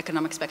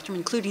socioeconomic spectrum,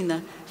 including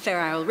the Fair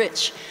Isle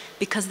rich,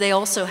 because they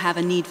also have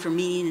a need for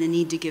meaning and a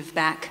need to give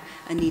back,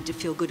 a need to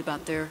feel good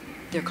about their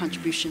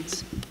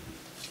contributions.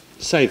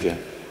 Saviour?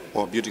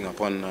 Well, building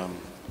upon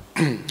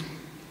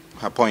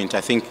her point,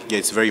 I think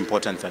it's very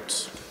important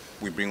that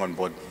we bring on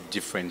board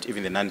different,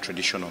 even the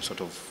non-traditional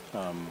sort of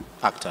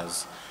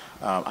actors.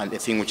 And a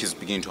thing which is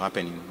beginning to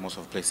happen in most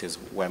of places,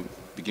 where I'm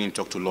beginning to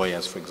talk to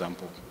lawyers, for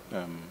example,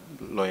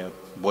 lawyer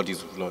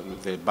bodies,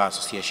 the bar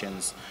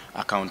associations,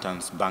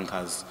 accountants,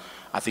 bankers.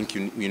 I think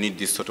you need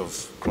this sort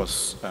of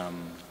cross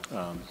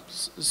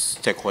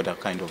stakeholder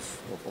kind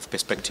of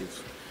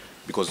perspective,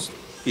 because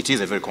it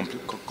is a very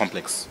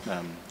complex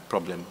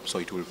problem, so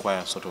it will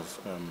require sort of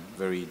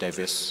very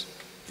diverse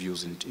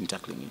views in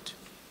tackling it.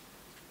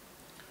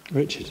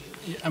 Richard?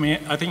 I mean,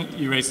 I think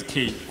you raised a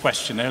key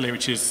question earlier,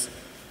 which is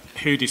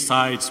who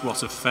decides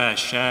what a fair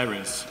share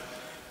is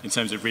in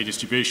terms of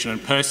redistribution.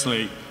 And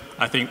personally,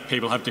 I think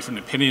people have different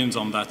opinions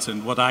on that,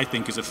 and what I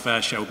think is a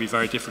fair share will be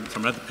very different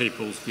from other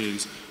people's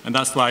views. And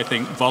that's why I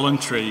think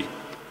voluntary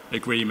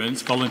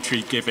agreements,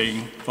 voluntary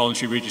giving,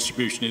 voluntary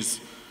redistribution is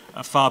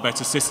a far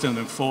better system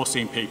than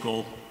forcing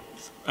people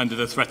under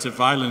the threat of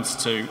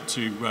violence to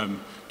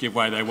give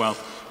away their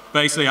wealth.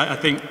 Basically, I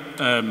think,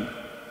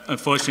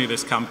 unfortunately,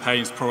 this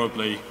campaign is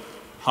probably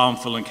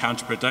harmful and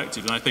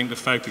counterproductive, and I think the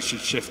focus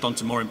should shift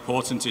onto more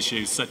important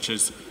issues such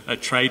as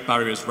trade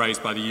barriers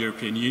raised by the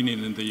European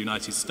Union and the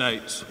United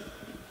States.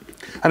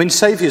 I mean,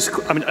 Saviour's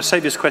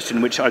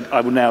question, which I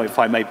will now, if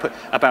I may, put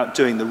about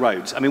doing the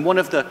roads. I mean, one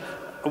of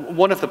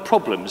the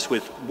problems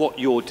with what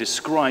you're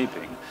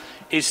describing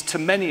is, to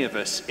many of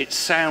us, it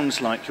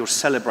sounds like you're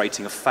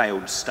celebrating a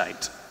failed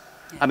state.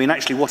 I mean,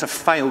 actually, what a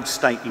failed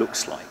state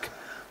looks like,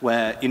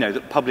 where, you know,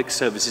 that public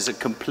services are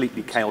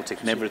completely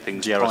chaotic and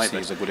everything's private.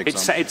 Is a good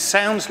example. It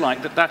sounds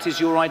like that is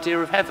your idea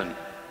of heaven.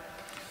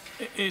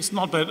 It's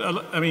not, but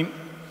I mean,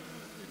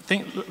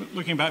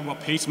 looking back at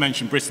what Peter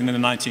mentioned, Britain in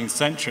the 19th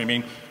century, I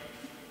mean,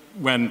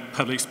 when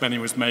public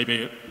spending was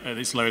maybe at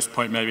its lowest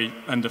point, maybe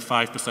under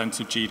 5%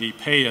 of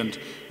GDP. And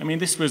I mean,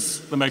 this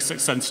was the most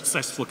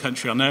successful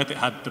country on earth. It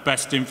had the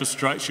best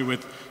infrastructure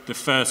with the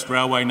first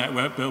railway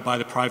network built by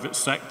the private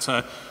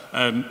sector.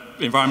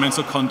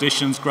 Environmental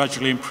conditions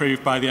gradually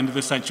improved by the end of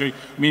the century.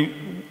 I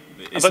mean,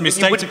 it's a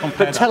mistake to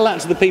compare But tell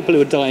that to the people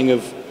who are dying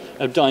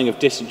of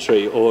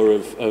dysentery or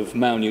of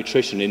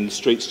malnutrition in the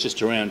streets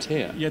just around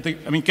here. Yeah,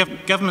 I mean,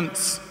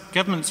 government's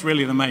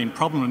really the main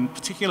problem, and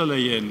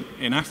particularly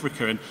in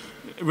Africa. And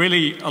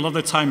really, a lot of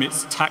the time,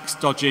 it's tax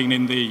dodging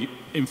in the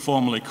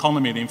informal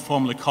economy. The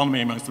informal economy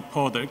amongst the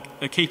poor that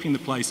are keeping the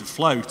place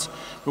afloat.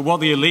 But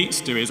what the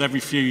elites do is every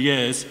few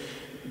years,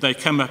 they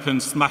come up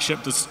and smash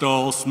up the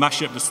stalls,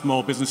 smash up the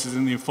small businesses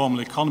in the informal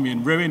economy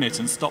and ruin it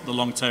and stop the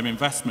long-term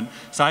investment.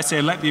 So I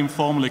say let the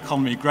informal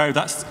economy grow.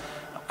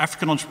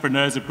 African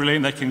entrepreneurs are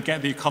brilliant, they can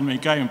get the economy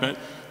going, but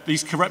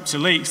these corrupt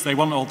elites, they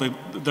want all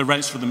the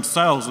rents for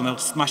themselves and they'll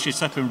smash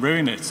it up and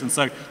ruin it. And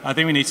so I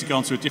think we need to go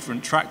onto a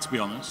different track, to be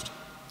honest.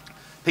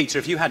 Peter,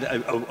 if you had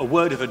a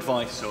word of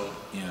advice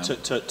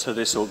to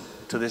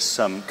this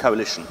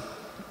coalition.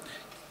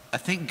 I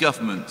think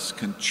governments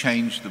can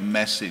change the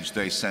message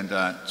they send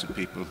out to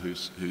people who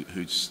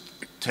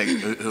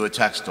are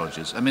tax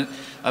dodgers. I mean,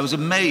 I was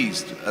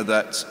amazed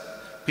that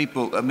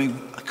people, I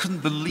mean, I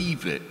couldn't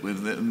believe it.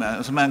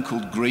 There's a man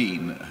called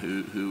Green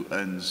who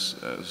owns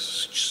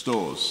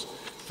stores,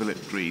 Philip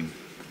Green.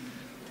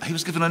 He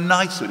was given a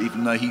knighthood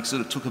even though he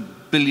sort of took £1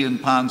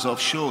 billion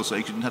offshore so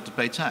he couldn't have to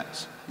pay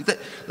tax.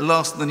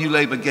 The New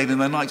Labour gave him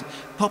a knight.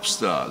 Pop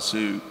stars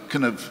who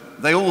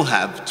they all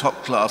have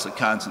top-class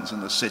accountants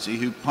in the city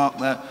who park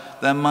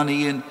their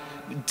money in,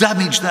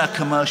 damage their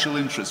commercial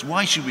interests.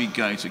 Why should we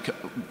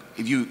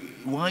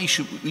why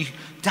should we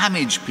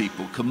damage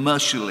people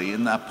commercially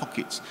in their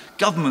pockets?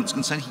 Governments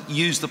can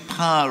use the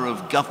power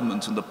of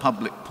government and the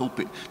public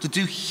pulpit to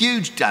do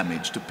huge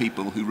damage to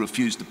people who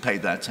refuse to pay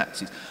their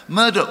taxes.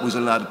 Murdoch was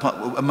allowed,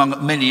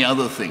 among many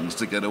other things,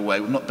 to get away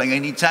with not paying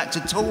any tax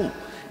at all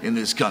in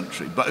this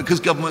country, but because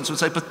governments were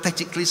so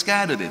pathetically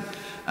scared at him.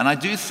 And I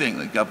do think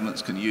that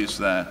governments can use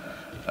their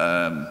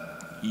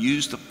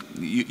use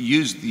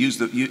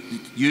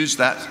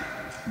that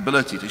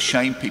ability to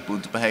shame people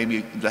into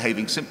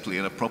behaving simply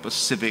in a proper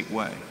civic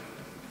way.